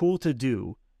 but it's cool to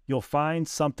do. You'll find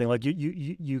something, like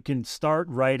you can start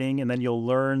writing, and then you'll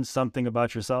learn something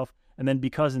about yourself. And then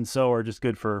because and so are just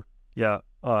good for,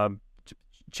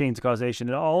 chains of causation.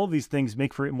 And all of these things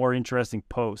make for more interesting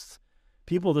posts.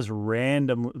 People just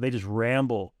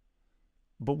ramble.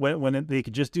 But when they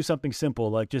could just do something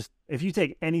simple, like just, if you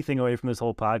take anything away from this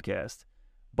whole podcast,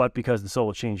 but because and so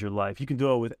will change your life. You can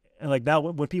do it with, like, now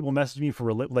when people message me for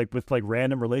with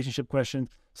random relationship questions,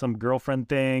 some girlfriend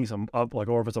thing,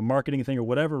 or if it's a marketing thing or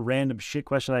whatever random shit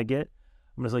question I get,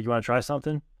 I'm just like, you want to try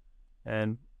something?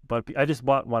 But I just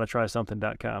bought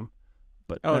wannattrysomething.com,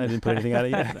 but I didn't put anything out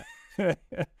of it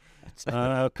yet.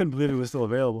 I couldn't believe it was still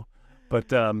available, but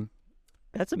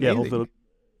that's amazing.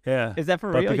 Yeah, is that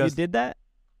for real? You did that?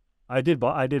 I did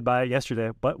buy it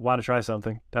yesterday, but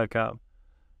wannattrysomething.com.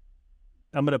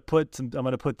 I'm gonna put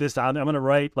this on. I'm gonna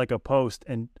write like a post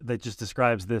and that just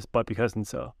describes this, but because and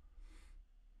so.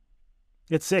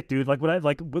 It's sick, dude. Like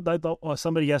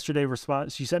somebody yesterday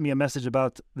she sent me a message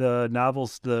about the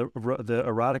novels, the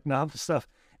erotic novel stuff.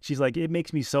 She's like, it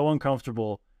makes me so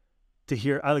uncomfortable to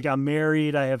hear. I'm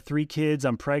married, I have 3 kids,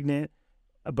 I'm pregnant,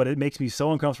 but it makes me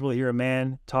so uncomfortable to hear a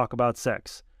man talk about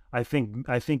sex. I think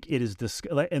it is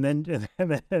and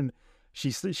then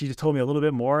she just told me a little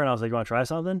bit more, and I was like, you want to try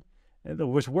something?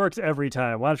 Which works every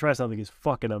time. Want to try something is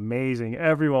fucking amazing.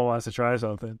 Everyone wants to try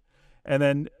something.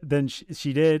 And then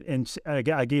she did, and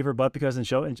I gave her butt because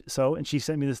and she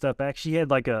sent me this stuff back. She had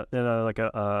like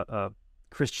a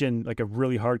Christian, like a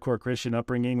really hardcore Christian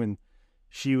upbringing when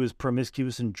she was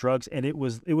promiscuous and drugs, and it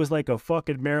was like a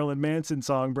fucking Marilyn Manson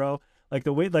song, bro. Like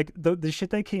the way, like the shit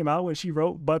that came out when she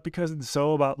wrote But Because and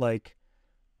So about like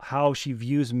how she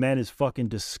views men as fucking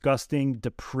disgusting,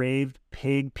 depraved,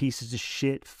 pig pieces of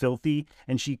shit, filthy,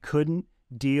 and she couldn't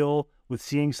deal with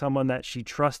seeing someone that she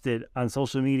trusted on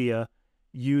social media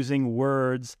using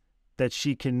words that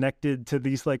she connected to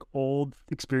these like old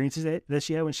experiences that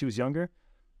she had when she was younger.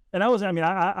 And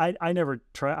I never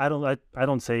try. I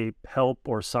don't say help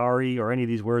or sorry or any of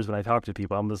these words when I talk to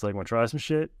people. I'm just like, want to try some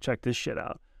shit? Check this shit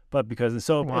out. But because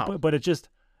so, Wow. but it just,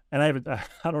 and I haven't.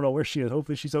 I don't know where she is.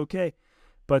 Hopefully she's okay.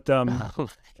 But I'm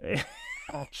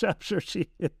sure she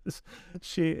is.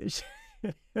 She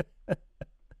I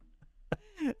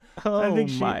Oh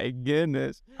think my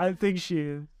goodness. I think she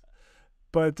is.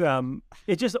 But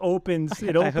it just opens.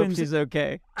 It I hope opens. she's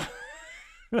okay.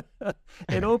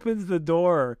 It opens the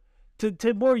door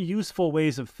to more useful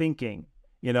ways of thinking.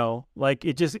 Like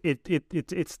it's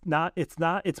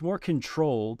more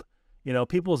controlled.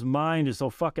 People's mind is so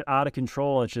fucking out of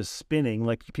control. It's just spinning.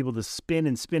 Like people just spin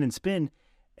and spin and spin.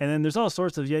 And then there's all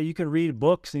sorts of, you can read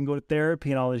books and go to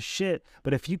therapy and all this shit.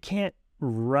 But if you can't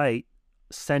write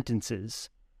sentences,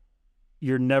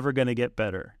 you're never going to get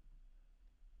better.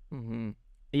 Mm-hmm.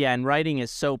 Yeah, and writing is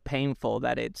so painful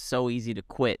that it's so easy to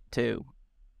quit too.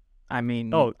 I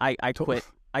mean, I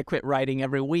quit writing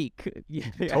every week.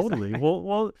 Totally.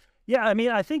 Well, yeah. I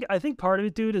mean, I think part of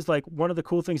it, dude, is like one of the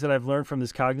cool things that I've learned from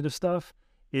this cognitive stuff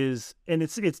is, and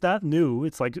it's not new.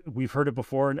 It's like we've heard it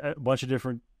before in a bunch of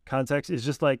different contexts. It's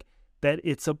just like that.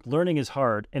 Learning is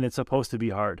hard, and it's supposed to be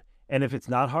hard. And if it's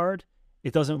not hard,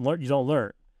 it doesn't learn. You don't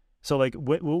learn. So like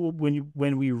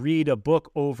when we read a book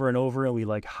over and over and we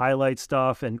like highlight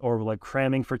stuff or like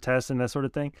cramming for tests and that sort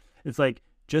of thing, it's like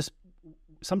just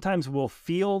sometimes we'll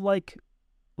feel like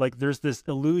there's this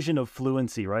illusion of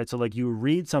fluency, right? So like you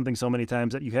read something so many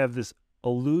times that you have this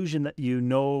illusion that you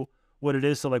know what it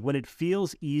is. So like when it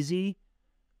feels easy,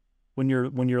 when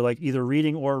you're like either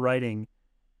reading or writing,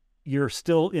 you're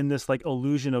still in this like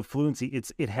illusion of fluency.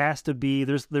 It has to be.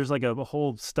 There's like a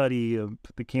whole study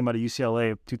that came out of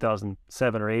UCLA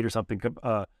 2007 or 8 or something.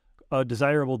 A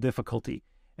desirable difficulty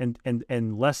and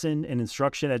lesson and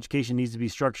instruction education needs to be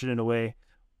structured in a way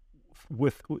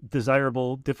with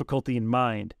desirable difficulty in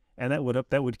mind, and that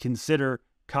would consider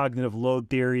cognitive load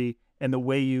theory and the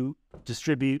way you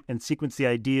distribute and sequence the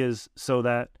ideas so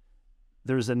that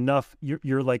there's enough,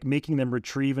 you're like making them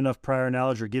retrieve enough prior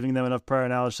knowledge or giving them enough prior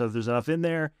knowledge so there's enough in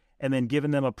there, and then giving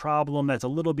them a problem that's a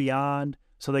little beyond,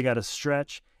 so they got to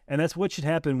stretch. And that's what should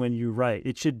happen when you write.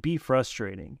 It should be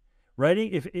frustrating.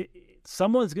 Writing, if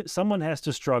someone has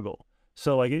to struggle.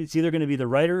 So like it's either going to be the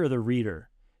writer or the reader,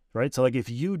 right? So like if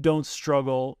you don't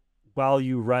struggle while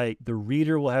you write, the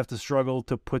reader will have to struggle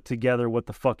to put together what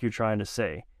the fuck you're trying to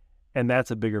say. And that's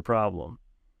a bigger problem.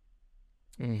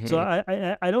 Mm-hmm. So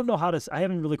I don't know I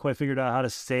haven't really quite figured out how to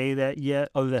say that yet,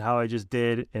 other than how I just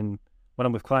did. And when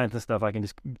I'm with clients and stuff, I can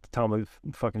just tell them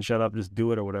fucking shut up, just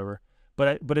do it or whatever.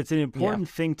 But it's an important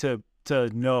thing to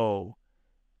know.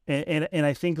 And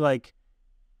I think like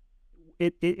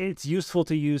it's useful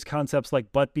to use concepts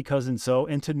like but, because, and so,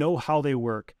 and to know how they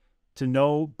work, to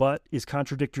know but is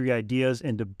contradictory ideas,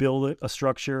 and to build a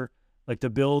structure, like to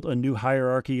build a new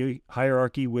hierarchy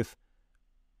with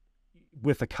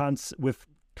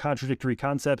contradictory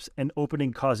concepts and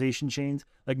opening causation chains,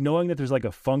 like knowing that there's like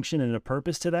a function and a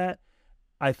purpose to that.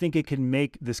 I think it can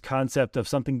make this concept of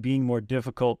something being more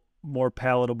difficult, more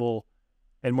palatable,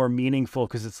 and more meaningful,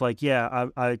 because it's like, yeah,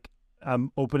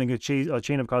 I'm opening a chain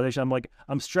of causation.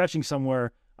 I'm stretching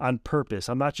somewhere on purpose.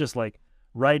 I'm not just like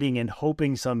writing and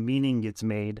hoping some meaning gets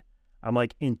made. I'm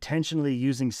like intentionally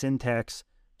using syntax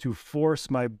to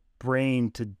force my brain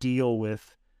to deal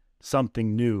with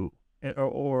something new,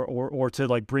 or to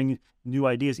like bring new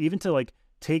ideas, even to like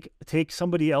take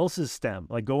somebody else's stem,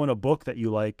 like go in a book that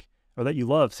you like or that you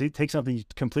love, take something you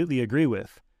completely agree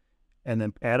with, and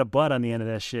then add a but on the end of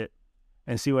that shit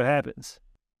and see what happens,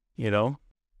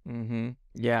 Mm-hmm.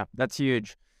 Yeah, that's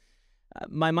huge.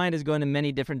 My mind is going in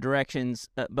many different directions,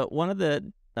 but one of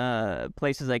the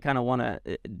places I kind of want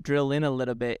to drill in a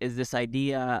little bit is this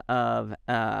idea of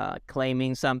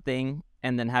claiming something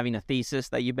and then having a thesis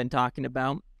that you've been talking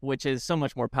about, which is so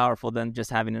much more powerful than just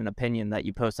having an opinion that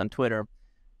you post on Twitter.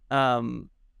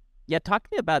 Yeah, talk to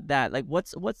me about that. Like,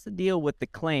 what's the deal with the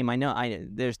claim? I know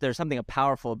there's something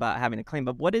powerful about having a claim,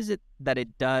 but what is it that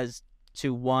it does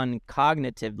to one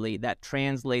cognitively that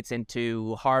translates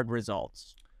into hard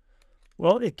results?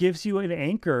 Well, it gives you an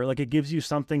anchor, like it gives you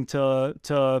something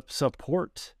to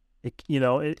support. It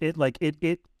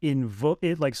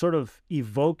like sort of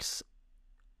evokes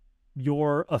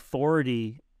your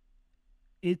authority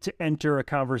to enter a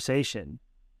conversation.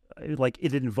 Like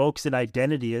it invokes an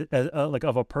identity like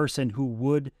of a person who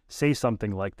would say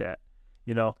something like that.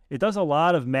 It does a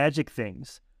lot of magic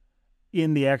things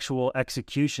in the actual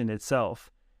execution itself.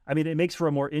 I mean, it makes for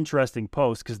a more interesting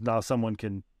post because now someone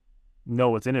can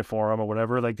know what's in it for them or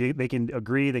whatever. Like they can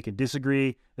agree, they can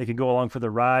disagree, they can go along for the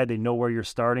ride. They know where you're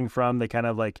starting from. They kind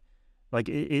of like Like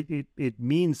it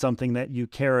means something that you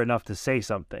care enough to say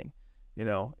something.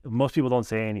 Most people don't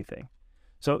say anything.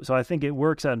 So I think it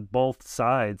works on both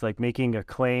sides, like making a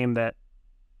claim that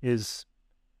is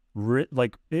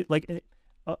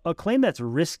a claim that's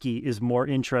risky is more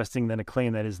interesting than a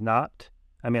claim that is not.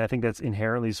 I mean, I think that's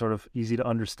inherently sort of easy to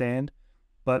understand,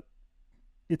 but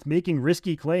it's making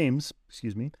risky claims,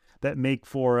 that make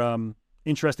for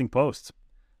interesting posts.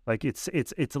 Like it's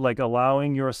like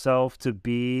allowing yourself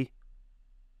to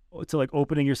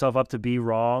opening yourself up to be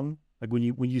wrong. Like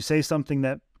when you say something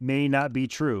that may not be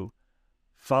true,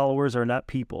 followers are not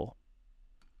people.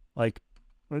 Like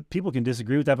people can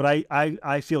disagree with that, but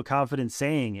I feel confident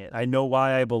saying it. I know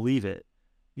why I believe it.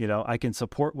 I can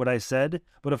support what I said,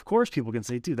 but of course people can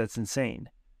say, dude, that's insane.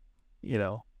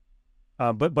 But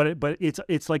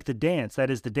it's like the dance. That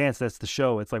is the dance. That's the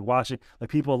show. It's like watching. Like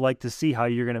people like to see how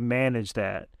you're going to manage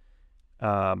that.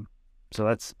 So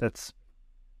that's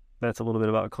a little bit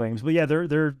about claims. But yeah,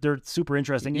 they're super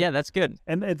interesting. Yeah, that's good.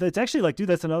 And it's actually like, dude,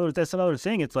 that's another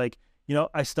thing. It's like,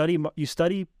 I study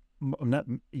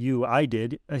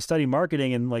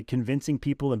marketing and like convincing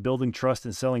people and building trust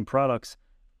and selling products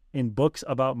in books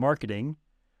about marketing.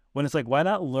 When it's like, why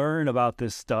not learn about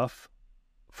this stuff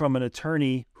from an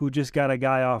attorney who just got a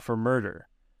guy off for murder?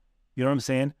 You know what I'm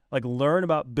saying? Like learn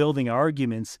about building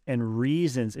arguments and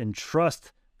reasons and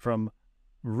trust from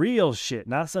real shit,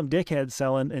 not some dickhead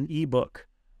selling an ebook,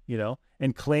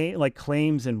 and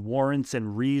claims and warrants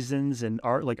and reasons and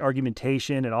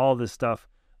argumentation and all this stuff.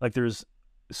 Like there's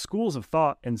schools of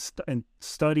thought and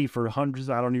study for hundreds,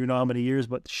 I don't even know how many years,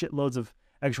 but shitloads of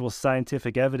actual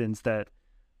scientific evidence that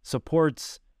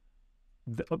supports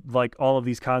all of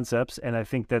these concepts. And I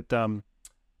think that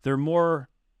they're more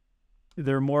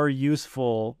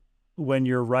useful when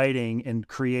you're writing and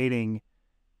creating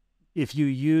if you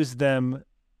use them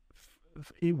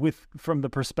from the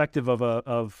perspective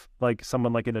of like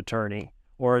someone like an attorney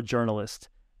or a journalist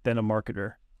than a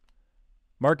marketer.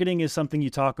 Marketing is something you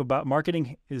talk about.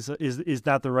 Marketing is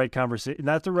not the right conversation,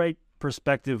 not the right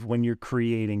perspective when you're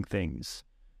creating things.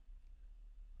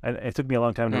 And it took me a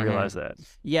long time to realize that.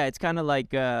 Yeah, it's kind of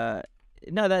like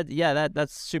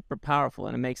that's super powerful,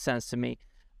 and it makes sense to me.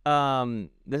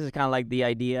 This is kind of like the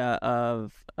idea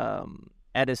of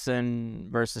Edison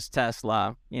versus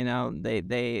Tesla.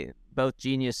 They both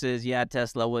geniuses. Yeah,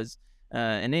 Tesla was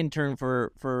an intern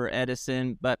for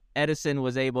Edison, but Edison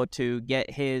was able to get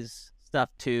his stuff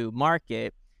to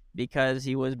market because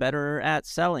he was better at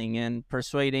selling and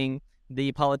persuading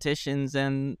the politicians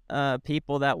and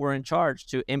people that were in charge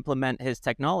to implement his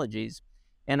technologies.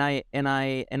 And I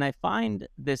find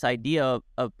this idea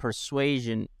of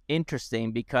persuasion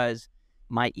interesting because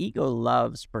my ego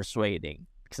loves persuading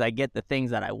because I get the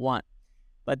things that I want.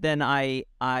 But then I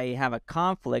have a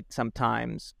conflict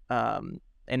sometimes, an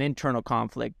internal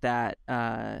conflict that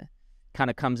kind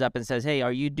of comes up and says, hey,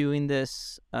 are you doing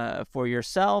this for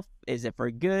yourself? Is it for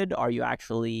good? Are you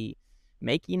actually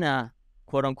making a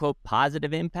quote unquote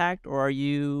positive impact, or are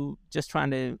you just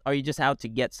out to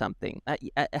get something?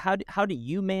 How do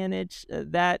you manage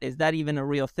that? Is that even a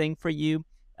real thing for you?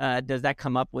 Does that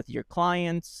come up with your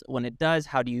clients? When it does,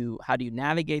 how do you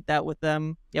navigate that with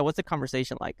them? Yeah, what's the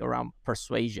conversation like around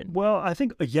persuasion? Well, I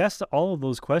think yes to all of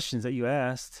those questions that you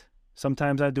asked.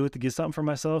 Sometimes I do it to get something for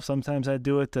myself. Sometimes I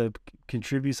do it to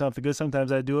contribute something good.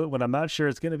 Sometimes I do it when I'm not sure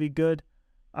it's going to be good.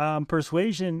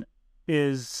 Persuasion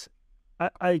is,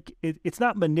 it's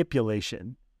not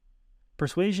manipulation.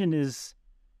 Persuasion is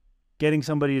getting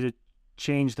somebody to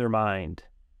change their mind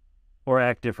or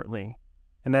act differently,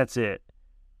 and that's it.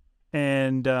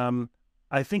 And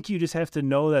I think you just have to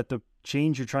know that the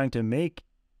change you're trying to make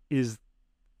is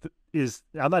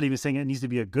I'm not even saying it needs to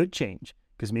be a good change,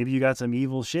 because maybe you got some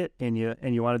evil shit in you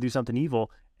and you want to do something evil.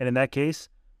 And in that case,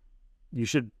 you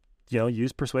should,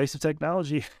 use persuasive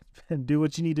technology and do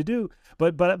what you need to do.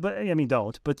 But I mean,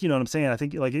 don't. But you know what I'm saying? I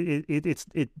think like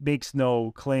it makes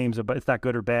no claims about it's not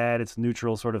good or bad. It's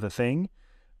neutral sort of a thing.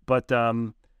 But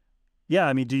yeah,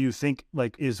 I mean, do you think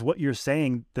like is what you're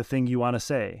saying the thing you want to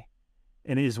say?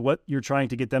 And is what you're trying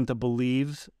to get them to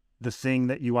believe the thing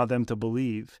that you want them to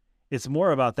believe? It's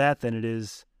more about that than it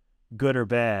is good or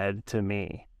bad to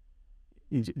me.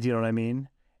 Do you know what I mean?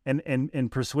 And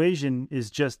persuasion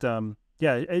is just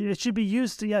it should be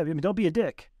used to I mean, don't be a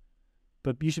dick,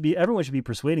 but everyone should be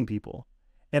persuading people.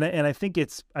 And I think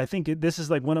this is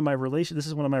like one of my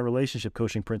relationship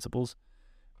coaching principles.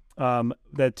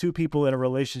 That two people in a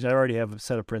relationship, I already have a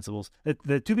set of principles,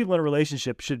 that two people in a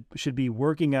relationship should be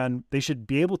working on, they should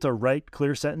be able to write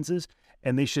clear sentences,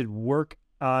 and they should work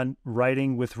on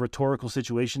writing with rhetorical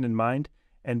situation in mind,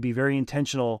 and be very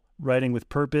intentional writing with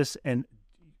purpose and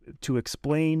to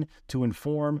explain, to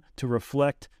inform, to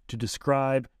reflect, to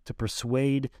describe, to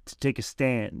persuade, to take a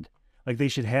stand. Like they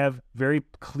should have very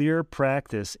clear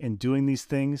practice in doing these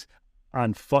things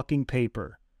on fucking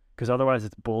paper, because otherwise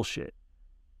it's bullshit.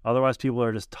 Otherwise people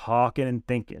are just talking and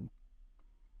thinking.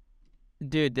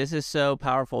 Dude, this is so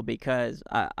powerful because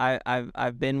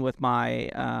I've been with my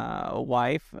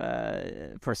wife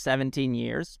for 17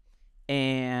 years,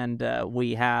 and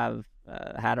we have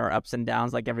had our ups and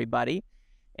downs like everybody.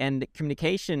 And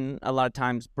communication a lot of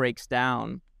times breaks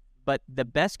down, but the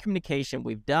best communication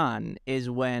we've done is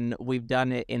when we've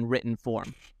done it in written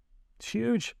form. It's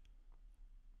huge.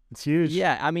 It's huge.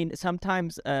 Yeah, I mean,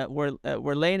 sometimes we're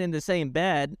laying in the same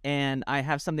bed, and I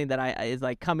have something that is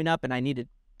like coming up, and I need to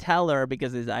tell her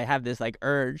because I have this like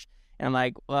urge, and I'm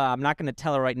like, well, I'm not going to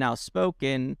tell her right now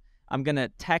spoken. I'm going to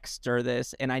text her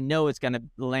this, and I know it's going to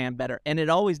land better. And it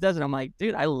always does it. I'm like,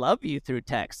 dude, I love you through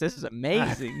text. This is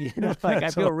amazing. You know, like I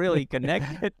feel really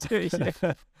connected to you.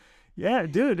 Yeah,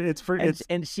 dude,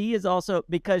 and she is also,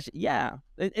 because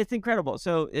it's incredible.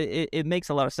 So it makes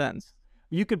a lot of sense.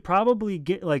 You could probably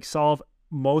solve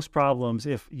most problems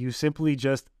if you simply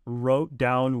just wrote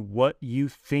down what you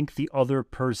think the other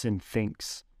person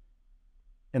thinks.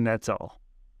 And that's all.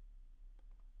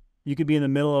 You could be in the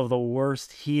middle of the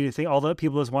worst heated thing. All that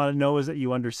people just want to know is that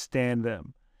you understand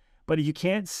them. But you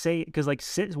can't say, because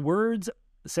saying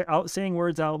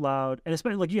words out loud, and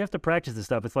especially you have to practice this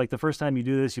stuff. It's like the first time you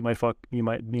do this, you might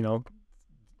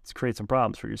create some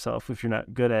problems for yourself if you're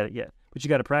not good at it yet. But you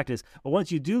got to practice. But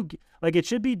once you do, it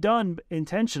should be done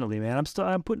intentionally, man. I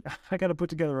got to put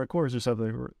together a course or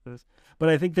something for this. But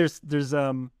I think there's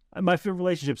my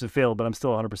relationships have failed, but I'm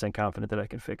still 100% confident that I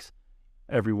can fix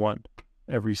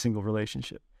every single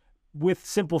relationship with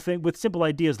simple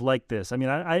ideas like this. I mean,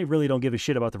 I really don't give a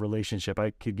shit about the relationship.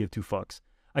 I could give two fucks.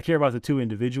 I care about the two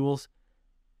individuals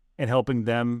and helping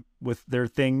them with their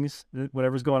things,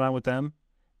 whatever's going on with them.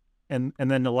 And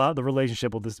then the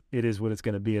relationship it is what it's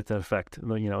going to be. It's an effect.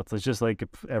 It's just like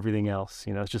everything else.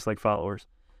 It's just like followers.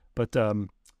 But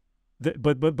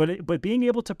but being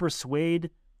able to persuade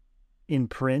in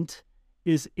print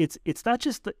it's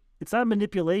not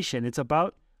manipulation. It's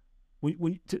about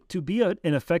to be an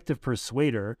effective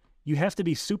persuader, you have to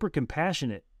be super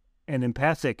compassionate and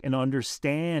empathic and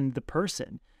understand the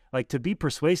person. Like, to be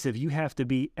persuasive, you have to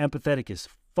be empathetic as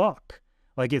fuck.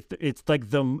 Like,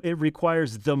 it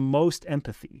requires the most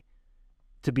empathy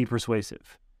to be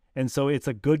persuasive. And so it's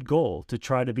a good goal to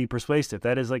try to be persuasive.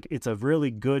 That is it's a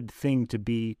really good thing to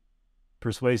be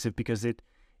persuasive, because it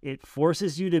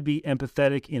forces you to be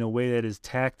empathetic in a way that is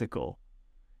tactical.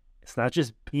 It's not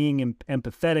just being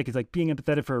empathetic. It's like being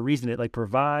empathetic for a reason. It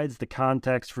provides the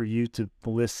context for you to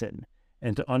listen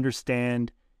and to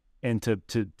understand and to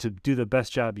do the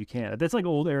best job you can. That's like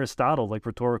old Aristotle,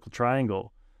 rhetorical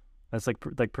triangle. That's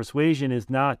like persuasion is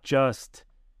not just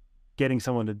getting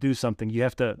someone to do something. You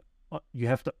have to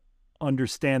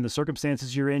understand the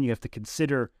circumstances you're in. You have to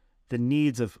consider the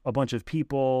needs of a bunch of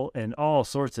people, and all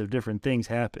sorts of different things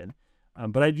happen.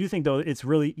 But I do think, though, it's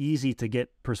really easy to get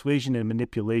persuasion and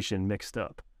manipulation mixed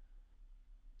up.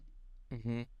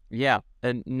 Mm-hmm. Yeah,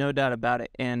 and no doubt about it.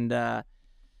 And a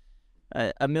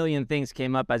million things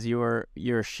came up as you're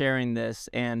sharing this,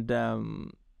 and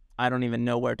I don't even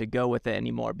know where to go with it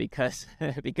anymore because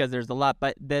there's a lot.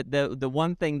 But the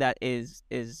one thing that is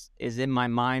in my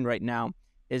mind right now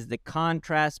is the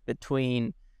contrast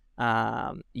between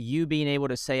you being able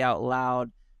to say out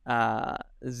loud,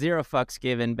 zero fucks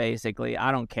given, basically,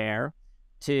 I don't care,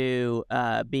 to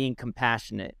being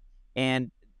compassionate,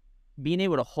 and being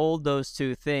able to hold those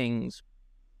two things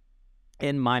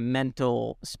in my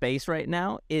mental space right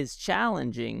now is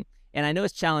challenging. And I know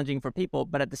it's challenging for people,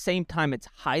 but at the same time, it's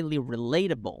highly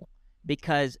relatable,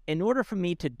 because in order for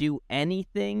me to do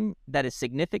anything that is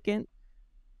significant,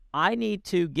 I need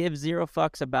to give zero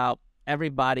fucks about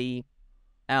everybody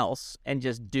else and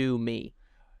just do me.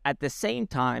 At the same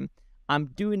time, I'm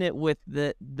doing it with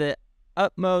the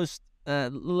utmost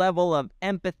level of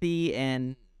empathy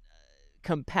and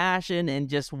compassion, and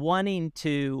just wanting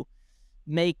to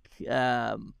make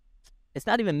it's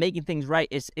not even making things right.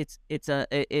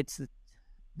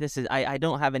 I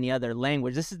don't have any other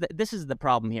language. This is the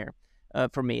problem here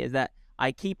for me, is that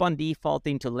I keep on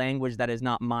defaulting to language that is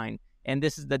not mine, and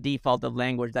this is the default of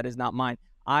language that is not mine.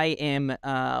 I am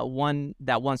one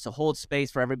that wants to hold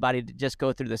space for everybody to just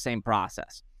go through the same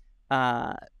process.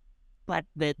 But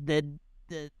the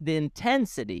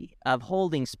intensity of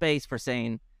holding space for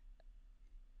saying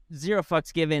zero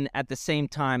fucks given at the same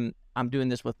time I'm doing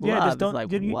this with love.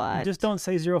 What? Just don't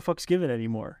say zero fucks given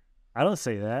anymore. I don't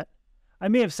say that. I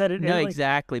may have said it. No, like,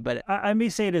 exactly. But I may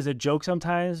say it as a joke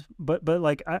sometimes, but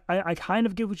like I kind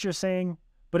of get what you're saying.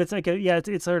 But it's like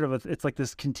it's sort of it's like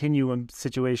this continuum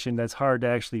situation that's hard to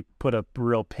actually put a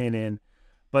real pin in.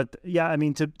 But yeah, I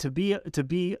mean to be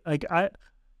like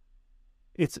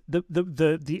it's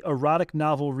the erotic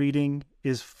novel reading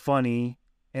is funny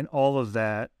and all of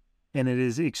that, and it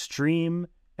is extreme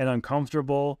and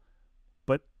uncomfortable,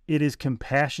 but it is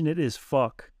compassionate as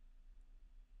fuck.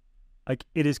 Like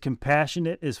it is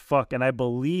compassionate as fuck, and I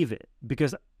believe it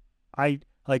because I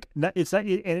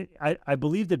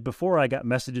believed it before I got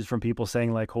messages from people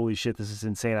saying like, holy shit, this is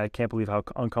insane. I can't believe how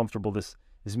uncomfortable this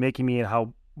is making me and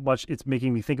how much it's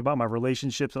making me think about my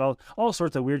relationships and all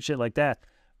sorts of weird shit like that.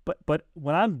 But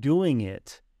when I'm doing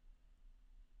it,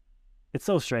 it's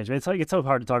so strange. It's like it's so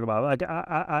hard to talk about. Like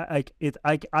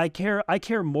I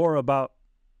care more about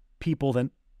people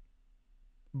than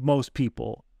most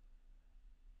people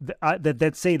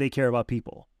that say they care about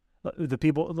people. The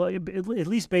people, at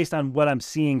least based on what I'm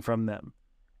seeing from them,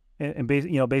 and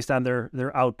based on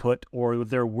their output or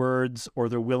their words or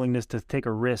their willingness to take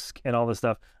a risk and all this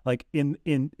stuff. Like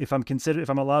if I'm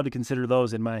allowed to consider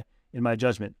those in my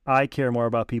judgment, I care more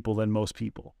about people than most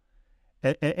people,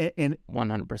 and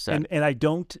 100%. And I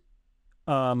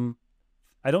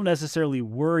don't necessarily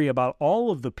worry about all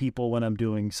of the people when I'm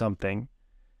doing something,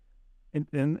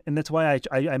 and that's why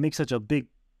I make such a big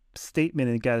statement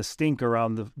and got a stink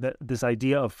around this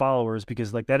idea of followers,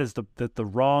 because like that is the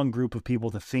wrong group of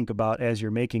people to think about as you're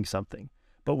making something.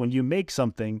 But when you make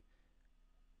something,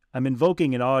 I'm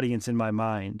invoking an audience in my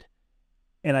mind,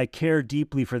 and I care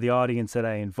deeply for the audience that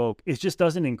I invoke. It just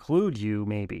doesn't include you,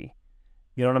 maybe.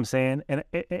 You know what I'm saying? And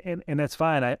that's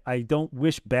fine. I don't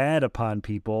wish bad upon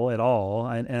people at all,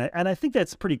 and I think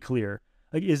that's pretty clear.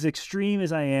 Like as extreme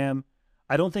as I am,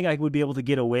 I don't think I would be able to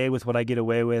get away with what I get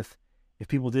away with if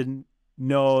people didn't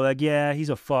know, like, yeah, he's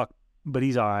a fuck, but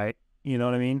he's all right. You know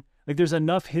what I mean? Like, there's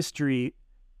enough history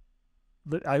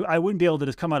that I wouldn't be able to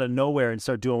just come out of nowhere and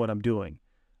start doing what I'm doing.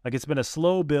 Like, it's been a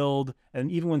slow build,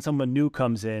 and even when someone new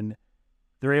comes in,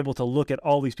 they're able to look at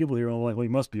all these people here and like, well, he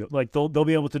must be, like, they'll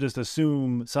be able to just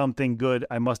assume something good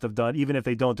I must have done, even if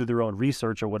they don't do their own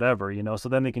research or whatever, you know? So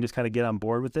then they can just kind of get on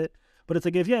board with it. But it's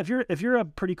like, if you're a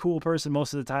pretty cool person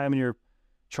most of the time and you're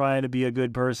trying to be a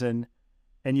good person,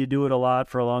 and you do it a lot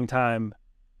for a long time,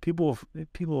 people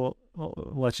will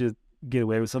let you get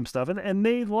away with some stuff, and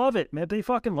they love it, man. They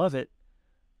fucking love it.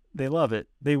 They love it.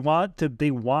 They want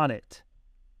it.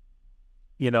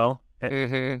 You know.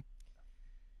 Mm-hmm.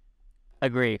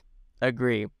 Agree.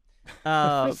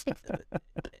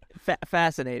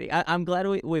 Fascinating. I'm glad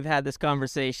we've had this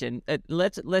conversation.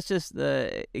 Let's just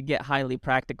get highly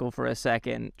practical for a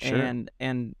second. Sure.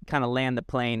 and kind of land the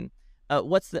plane.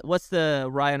 What's the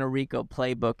Ryan Orico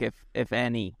playbook, if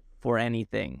any, for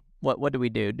anything? What do we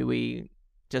do? Do we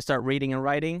just start reading and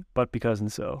writing? But because and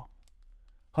so,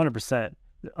 100%.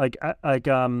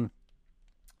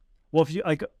 Well, if you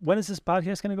like, when is this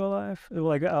podcast gonna go live?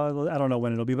 Like, I don't know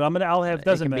when it'll be, but I'll have.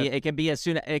 Doesn't matter. It can be as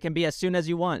soon as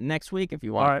you want, next week if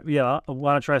you want. All right, yeah. I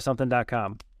want to try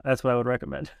something.com. That's what I would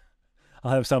recommend.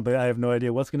 I'll have something. I have no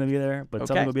idea what's going to be there, but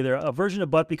something will be there. A version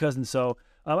of But Because and So.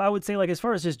 I would say, like, as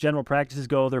far as just general practices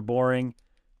go, they're boring.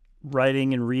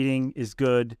 Writing and reading is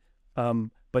good,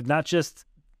 but not just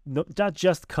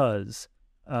cause.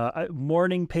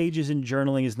 Morning pages in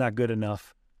journaling is not good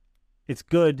enough. It's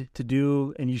good to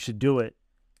do, and you should do it,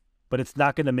 but it's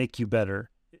not going to make you better.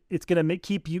 It's going to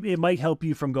keep you. It might help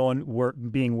you from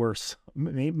being worse.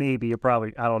 Maybe, or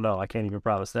probably. I don't know. I can't even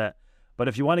promise that. But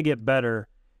if you want to get better,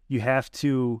 you have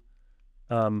to.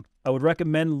 I would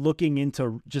recommend looking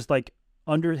into just like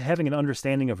having an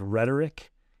understanding of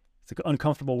rhetoric. It's an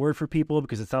uncomfortable word for people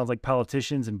because it sounds like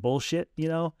politicians and bullshit, you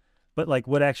know. But like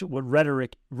what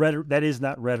rhetoric that is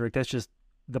not rhetoric. That's just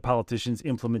the politicians'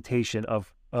 implementation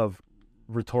of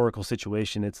rhetorical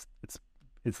situation. It's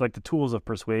like the tools of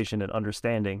persuasion and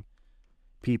understanding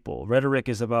people. Rhetoric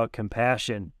is about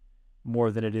compassion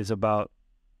more than it is about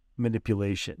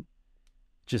manipulation.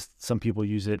 Just some people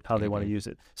use it how they want to use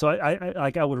it. So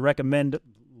I would recommend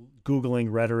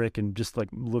Googling rhetoric and just like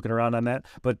looking around on that.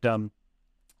 But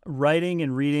writing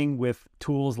and reading with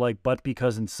tools like But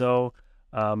Because and So,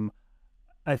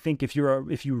 I think if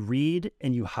you read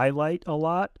and you highlight a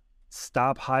lot,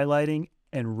 stop highlighting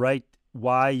and write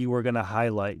why you are going to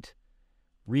highlight.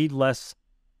 Read less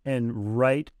and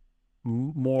write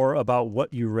more about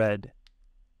what you read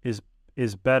is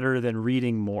better than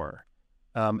reading more.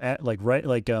 I kind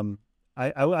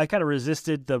of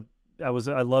resisted I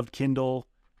loved Kindle.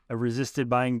 I resisted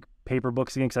buying paper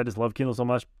books again because I just love Kindle so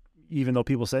much, even though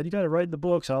people said, you got to write the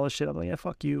books, all this shit. I'm like, yeah,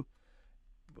 fuck you.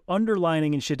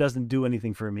 underlining and shit doesn't do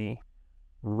anything for me.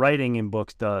 Writing in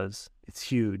books does. It's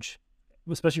huge,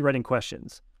 especially writing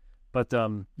questions. But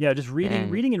just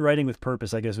reading and writing with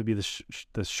purpose, I guess, would be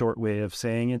the short way of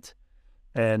saying it.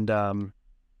 And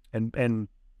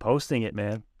posting it,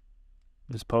 man.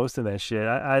 Just posting that shit.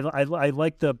 I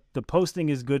like the posting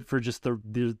is good for just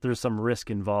there's some risk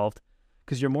involved,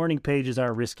 because your morning pages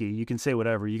aren't risky. You can say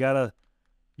whatever. You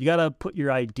gotta put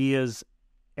your ideas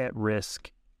at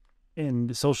risk.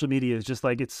 And social media is just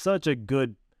like, it's such a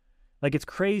good, like, it's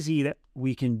crazy that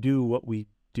we can do what we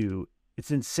do.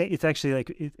 It's insane. It's actually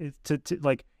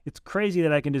like it's crazy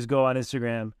that I can just go on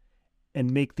Instagram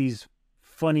and make these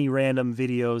funny random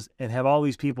videos and have all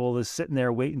these people just sitting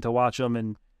there waiting to watch them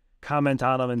and comment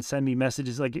on them and send me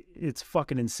messages. Like, it's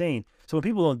fucking insane. So when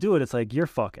people don't do it, it's like, you're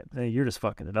just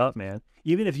fucking it up, man.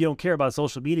 Even if you don't care about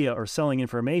social media or selling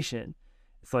information,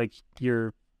 it's like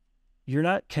you're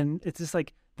not it's just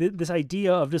like this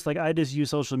idea of just like, I just use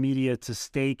social media to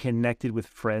stay connected with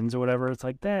friends or whatever. It's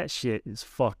like, that shit is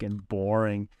fucking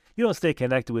boring. You don't stay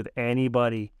connected with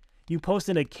anybody. You post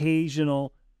an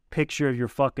occasional picture of your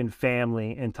fucking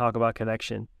family and talk about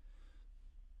connection.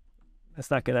 That's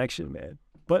not connection, man.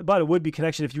 But it would be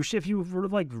connection if you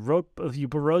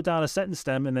wrote down a sentence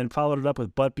stem and then followed it up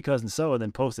with but, because, and so, and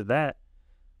then posted that.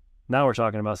 Now we're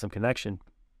talking about some connection.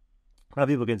 Now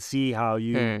people can see how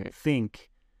you think,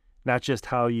 not just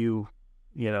how you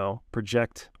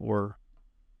project or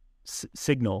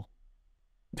signal.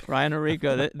 Ryan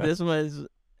Enrico, this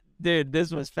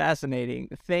was fascinating.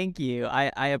 Thank you.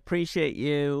 I appreciate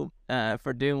you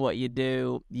for doing what you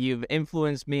do. You've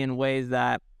influenced me in ways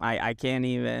that I can't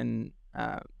even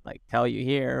tell you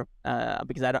here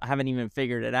because I haven't even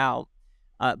figured it out.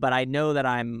 But I know that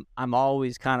I'm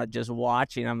always kind of just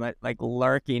watching. I'm like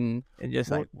lurking and just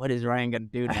like, what is Ryan going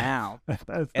to do now?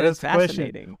 It's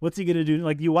fascinating. Question. What's he going to do?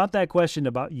 Like, you want that question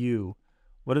about you.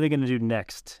 What are they going to do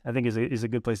next? I think is a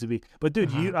good place to be. But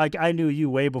dude, I knew you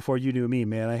way before you knew me,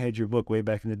 man. I had your book way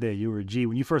back in the day. You were a G.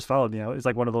 When you first followed me, it's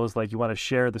like one of those, like, you want to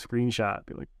share the screenshot.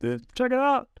 Be like, check it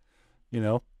out.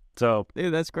 So,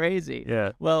 dude, that's crazy.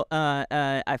 Yeah. Well,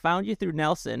 I found you through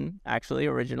Nelson, actually,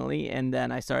 originally, and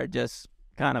then I started just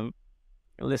kind of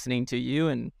listening to you,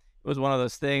 and it was one of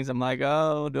those things. I'm like,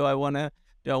 oh, do I want to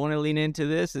lean into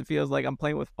this? It feels like I'm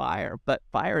playing with fire, but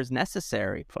fire is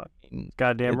necessary.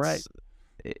 Goddamn right.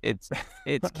 It's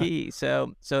key.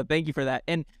 So thank you for that.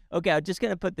 And okay, I'm just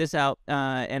gonna put this out,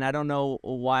 and I don't know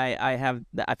why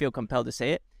I feel compelled to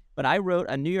say it, but I wrote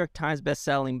a New York Times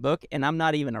best-selling book, and I'm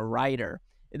not even a writer,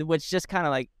 which just kind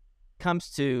of like comes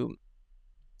to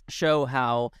show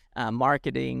how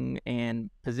marketing and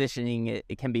positioning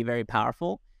it can be very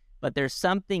powerful. But there's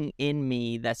something in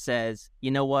me that says, you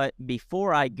know what,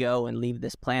 before I go and leave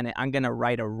this planet, I'm going to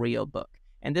write a real book.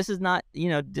 And this is not,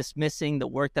 dismissing the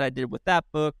work that I did with that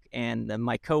book. And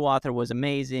my co-author was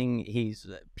amazing. He's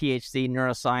a PhD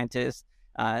neuroscientist.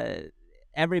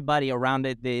 Everybody around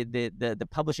it, the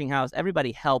publishing house,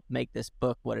 everybody helped make this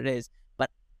book what it is. But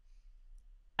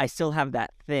I still have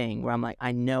that thing where I'm like,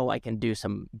 I know I can do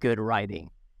some good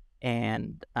writing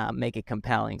and make it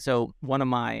compelling. So one of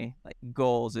my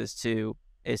goals is to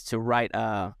write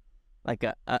a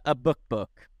book.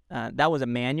 That was a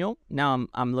manual. Now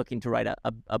I'm looking to write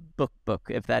a book,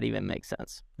 if that even makes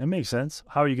sense. That makes sense.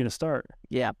 How are you going to start?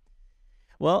 Yeah.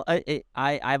 Well,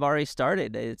 I've already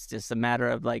started. It's just a matter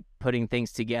of like putting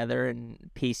things together and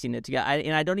piecing it together.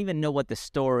 And I don't even know what the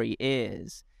story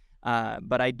is,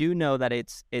 but I do know that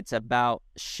it's about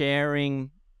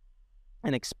sharing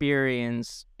an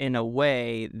experience in a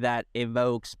way that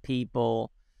evokes people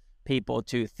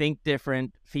to think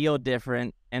different, feel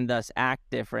different, and thus act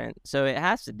different. So it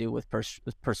has to do with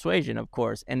persuasion, of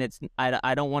course. And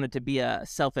I don't want it to be a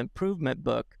self-improvement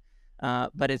book,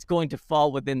 but it's going to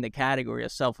fall within the category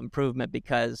of self-improvement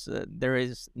because there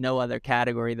is no other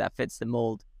category that fits the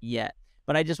mold yet.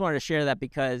 But I just wanted to share that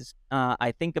because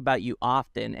I think about you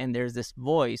often, and there's this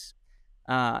voice.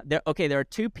 There are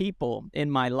two people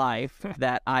in my life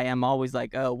that I am always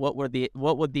like, oh, what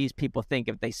would these people think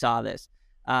if they saw this?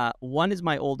 One is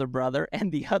my older brother,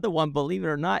 and the other one, believe it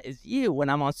or not, is you. When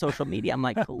I'm on social media, I'm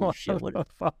like, holy shit,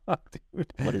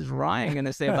 what is Ryan going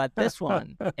to say about this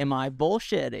one? Am I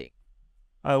bullshitting?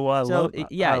 I love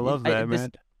that,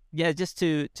 man. Just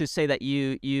to say that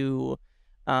you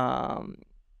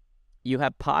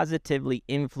have positively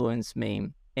influenced me,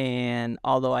 and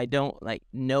although I don't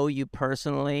know you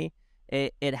personally,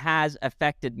 it has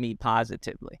affected me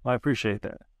positively. I appreciate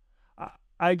that.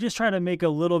 I just try to make a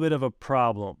little bit of a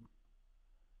problem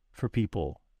for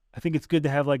people. I think it's good to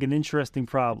have an interesting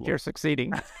problem. You're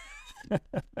succeeding.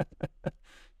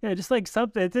 Yeah, just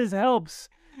something. It just helps.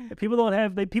 People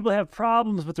have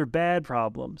problems, but they're bad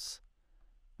problems.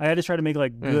 I just try to make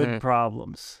like good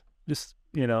problems. Just,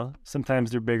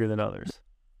 sometimes they're bigger than others.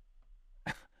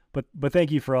 But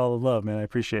thank you for all the love, man. I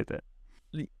appreciate that.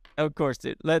 Of course,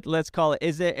 dude. Let's call it.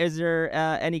 Is there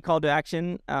any call to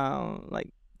action, like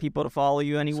people to follow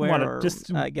you anywhere,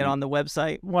 get on the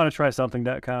website?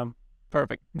 WannaTrySomething.com.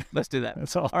 Perfect. Let's do that.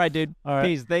 That's all. All right, dude. All right.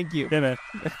 Peace. Thank you. Yeah, man.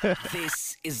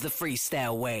 This is the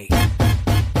freestyle way.